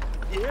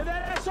 You hear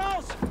that,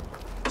 assholes?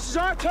 This is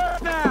our turn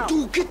now!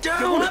 Dude, get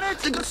down! You want it?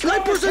 They got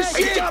snipers and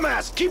shit! Hey,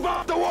 dumbass! Keep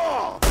off the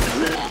wall!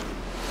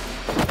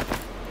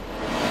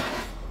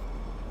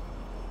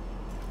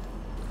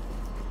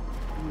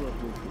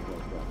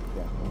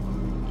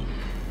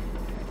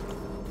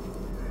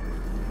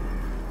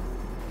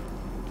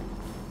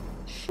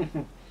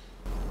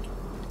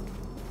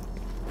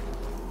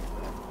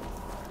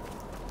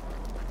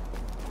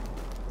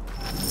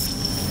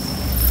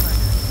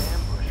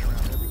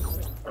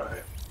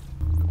 Right.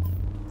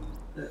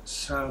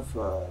 Let's have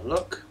a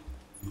look.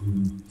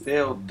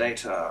 Field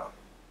data.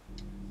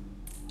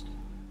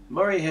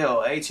 Murray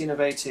Hill, 18 of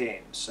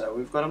 18. So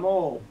we've got them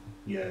all.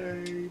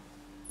 Yay.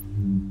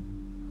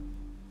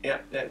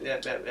 Yep.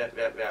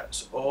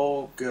 It's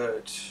all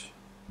good.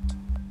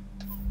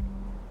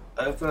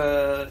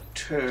 Over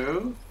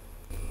to...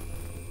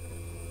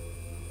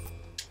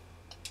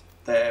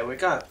 There we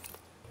go.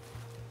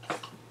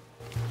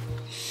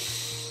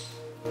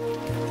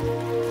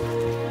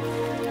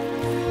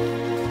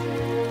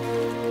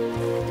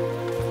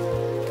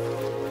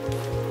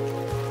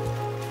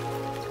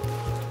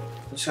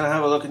 I'm just going to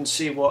have a look and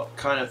see what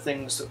kind of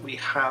things that we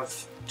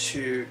have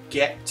to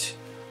get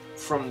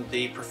from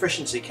the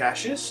proficiency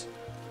caches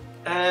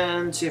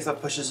and see if that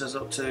pushes us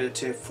up to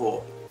tier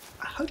 4.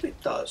 I hope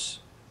it does.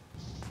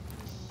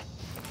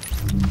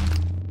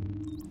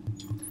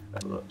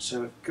 Have a look. So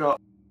we've got,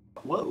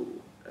 whoa,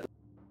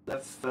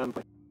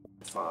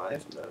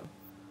 11.5, no.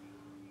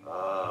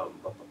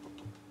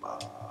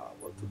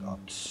 What have we got?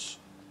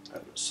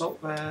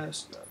 Assault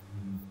vest,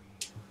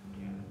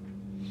 no.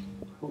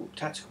 Ooh,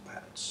 tactical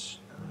pads,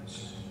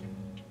 nice.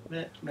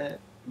 Met.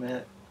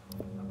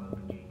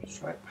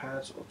 Strike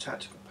pads or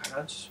tactical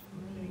pads.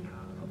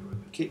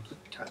 Keep the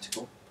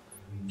tactical.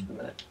 A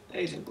minute.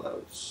 Aging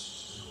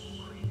gloves.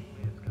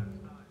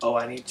 Oh,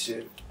 I need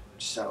to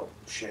sell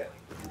shit.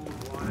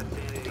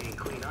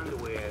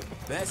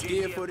 Best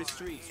gear for the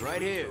streets,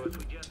 right here.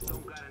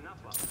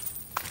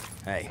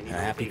 Hey, a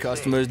happy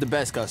customer is the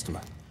best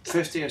customer.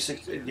 50 or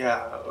 60,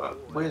 yeah.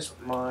 Where's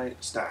my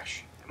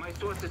stash? My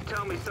sources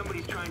tell me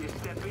somebody's trying to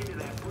step into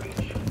that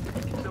breach.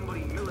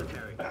 Somebody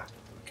military. Ah,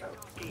 okay.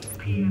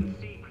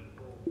 PMC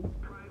people.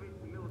 Private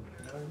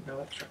military. No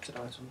extracted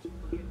items.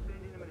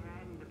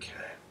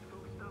 Okay.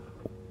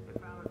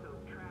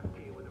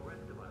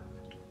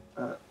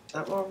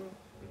 That one.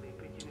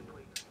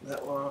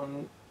 That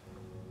one.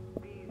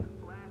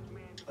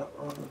 That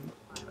one.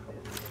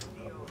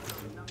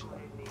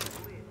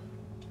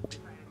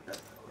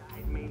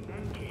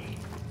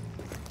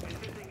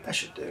 That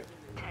should do.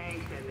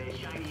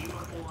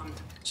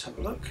 Let's have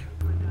a look.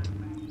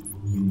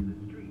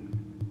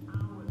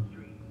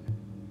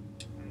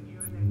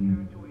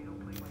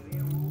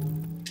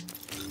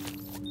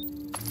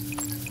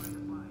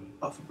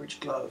 Alpha Bridge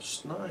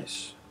gloves,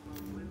 nice.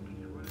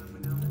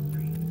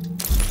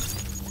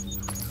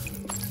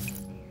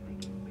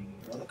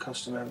 Another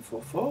custom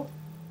M44.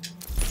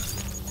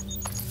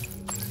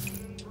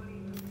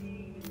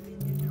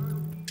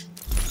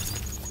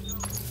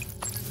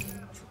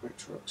 Alpha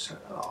Bridge rucksack.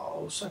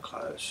 Oh, so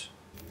close.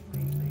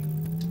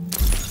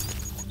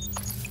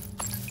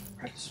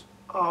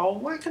 Oh,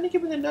 why can't you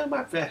give me the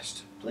nomad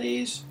vest,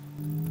 please?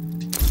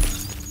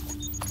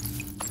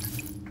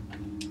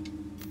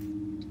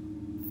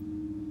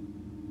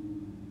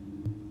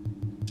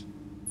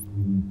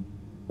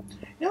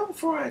 You know,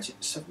 before I had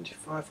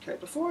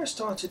 75k, before I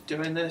started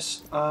doing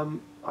this, I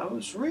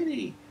was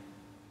really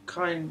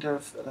kind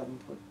of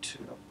 11.2,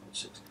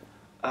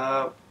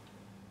 11.6,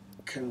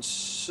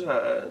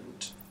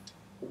 concerned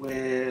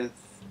with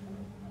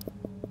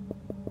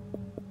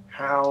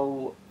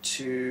how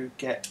to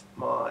get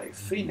my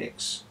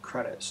Phoenix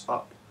credits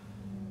up.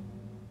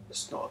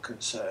 It's not a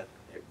concern.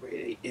 It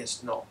really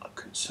is not a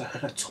concern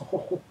at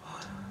all.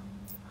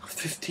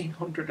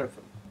 1,500 of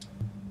them.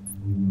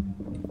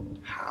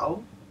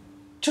 How?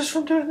 Just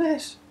from doing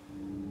this?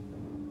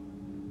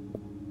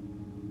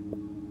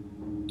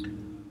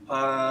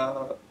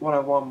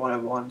 101,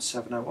 101,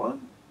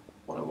 701,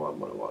 101,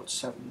 101,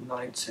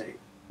 790.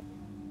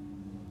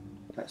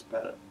 That's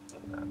better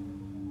than that.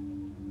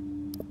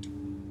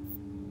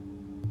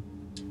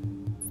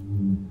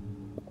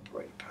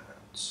 Operating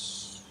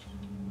pads.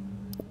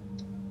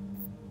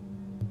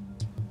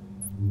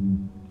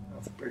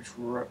 Alpha Bridge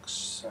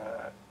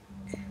rucksack.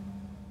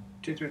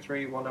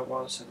 233,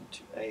 101,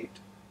 728.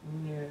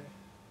 Yeah.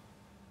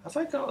 Have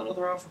I got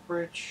another Alpha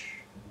Bridge?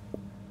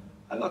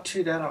 I got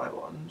 2 Deadeye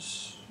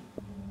ones.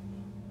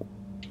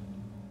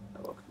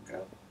 That one can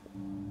go.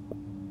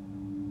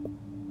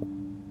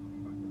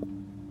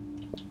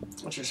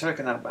 Actually, so I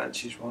can have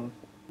Banshee's one.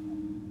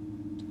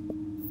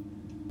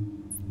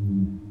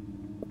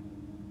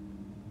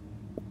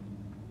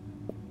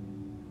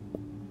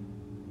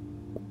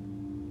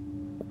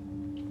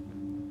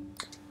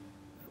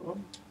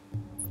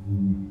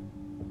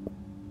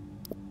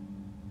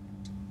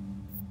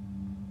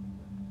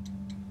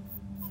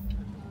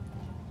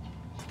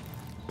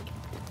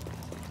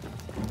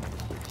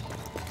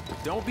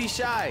 Don't be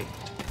shy.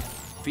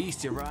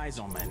 Feast your eyes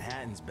on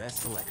Manhattan's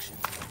best selection.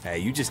 Hey,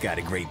 you just got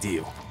a great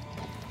deal.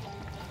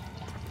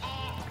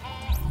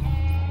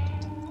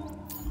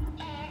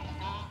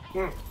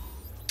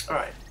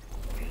 Alright.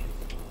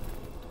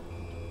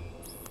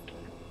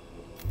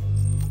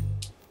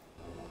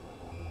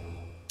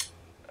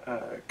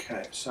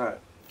 Okay, so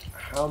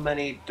how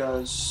many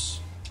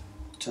does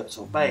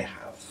Turtle Bay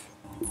have?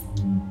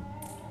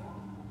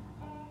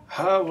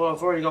 Oh, well,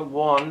 I've already got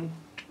 1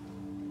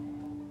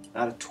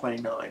 out of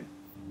 29.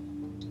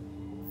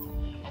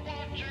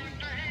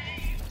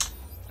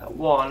 Now,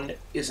 1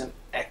 is an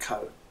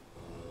Echo.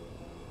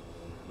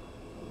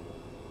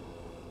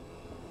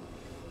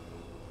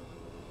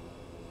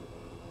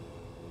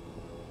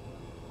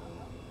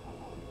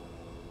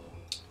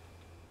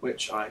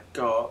 Which I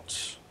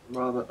got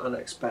rather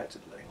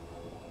unexpectedly.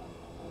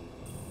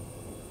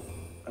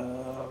 There's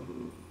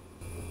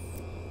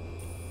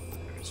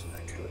an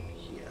Echo in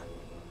here.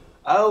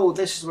 Oh,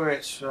 this is where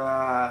it's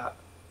at.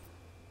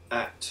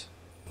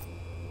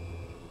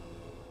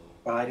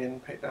 But I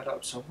didn't pick that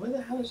up, so where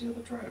the hell is the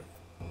other drone?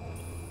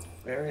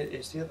 Where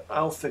is the other?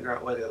 I'll figure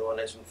out where the other one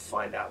is and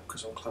find out,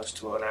 because I'm close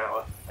to an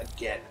hour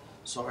again.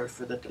 Sorry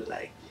for the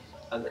delay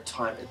and the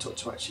time it took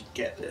to actually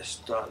get this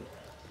done.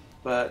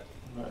 But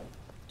no,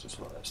 Just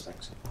one of those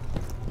things.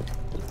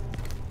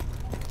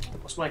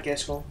 What's my gear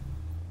score?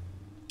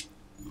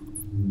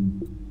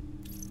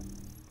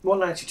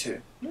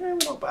 192. No,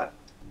 not bad.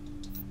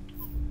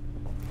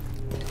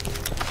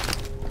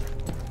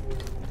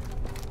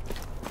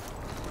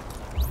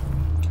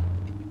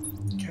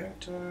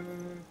 Character,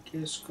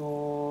 gear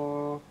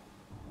score.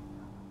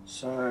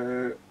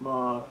 So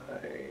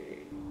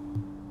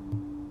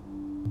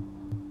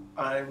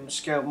I'm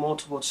scaled more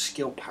towards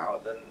skill power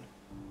than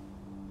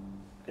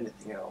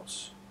anything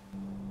else.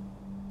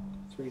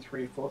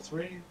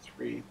 3343?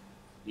 3.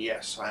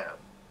 Yes, I am.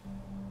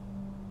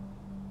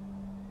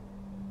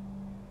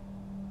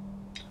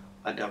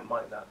 I don't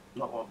mind that.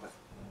 Not one bit.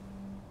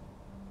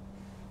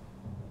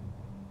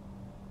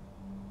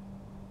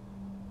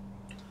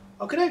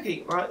 Okie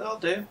dokie, right, that'll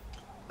do.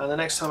 And the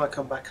next time I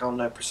come back, I'll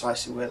know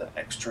precisely where that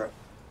extra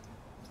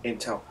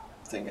intel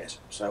thing is.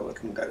 So we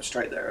can go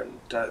straight there and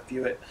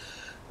view it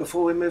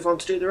before we move on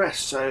to do the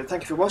rest. So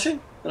thank you for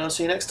watching, and I'll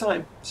see you next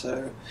time.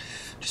 So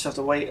just have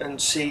to wait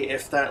and see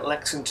if that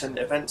Lexington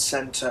Event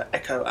Center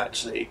echo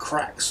actually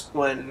cracks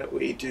when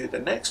we do the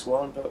next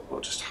one, but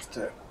we'll just have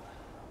to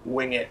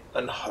wing it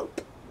and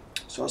hope.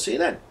 So I'll see you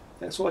then.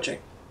 Thanks for watching.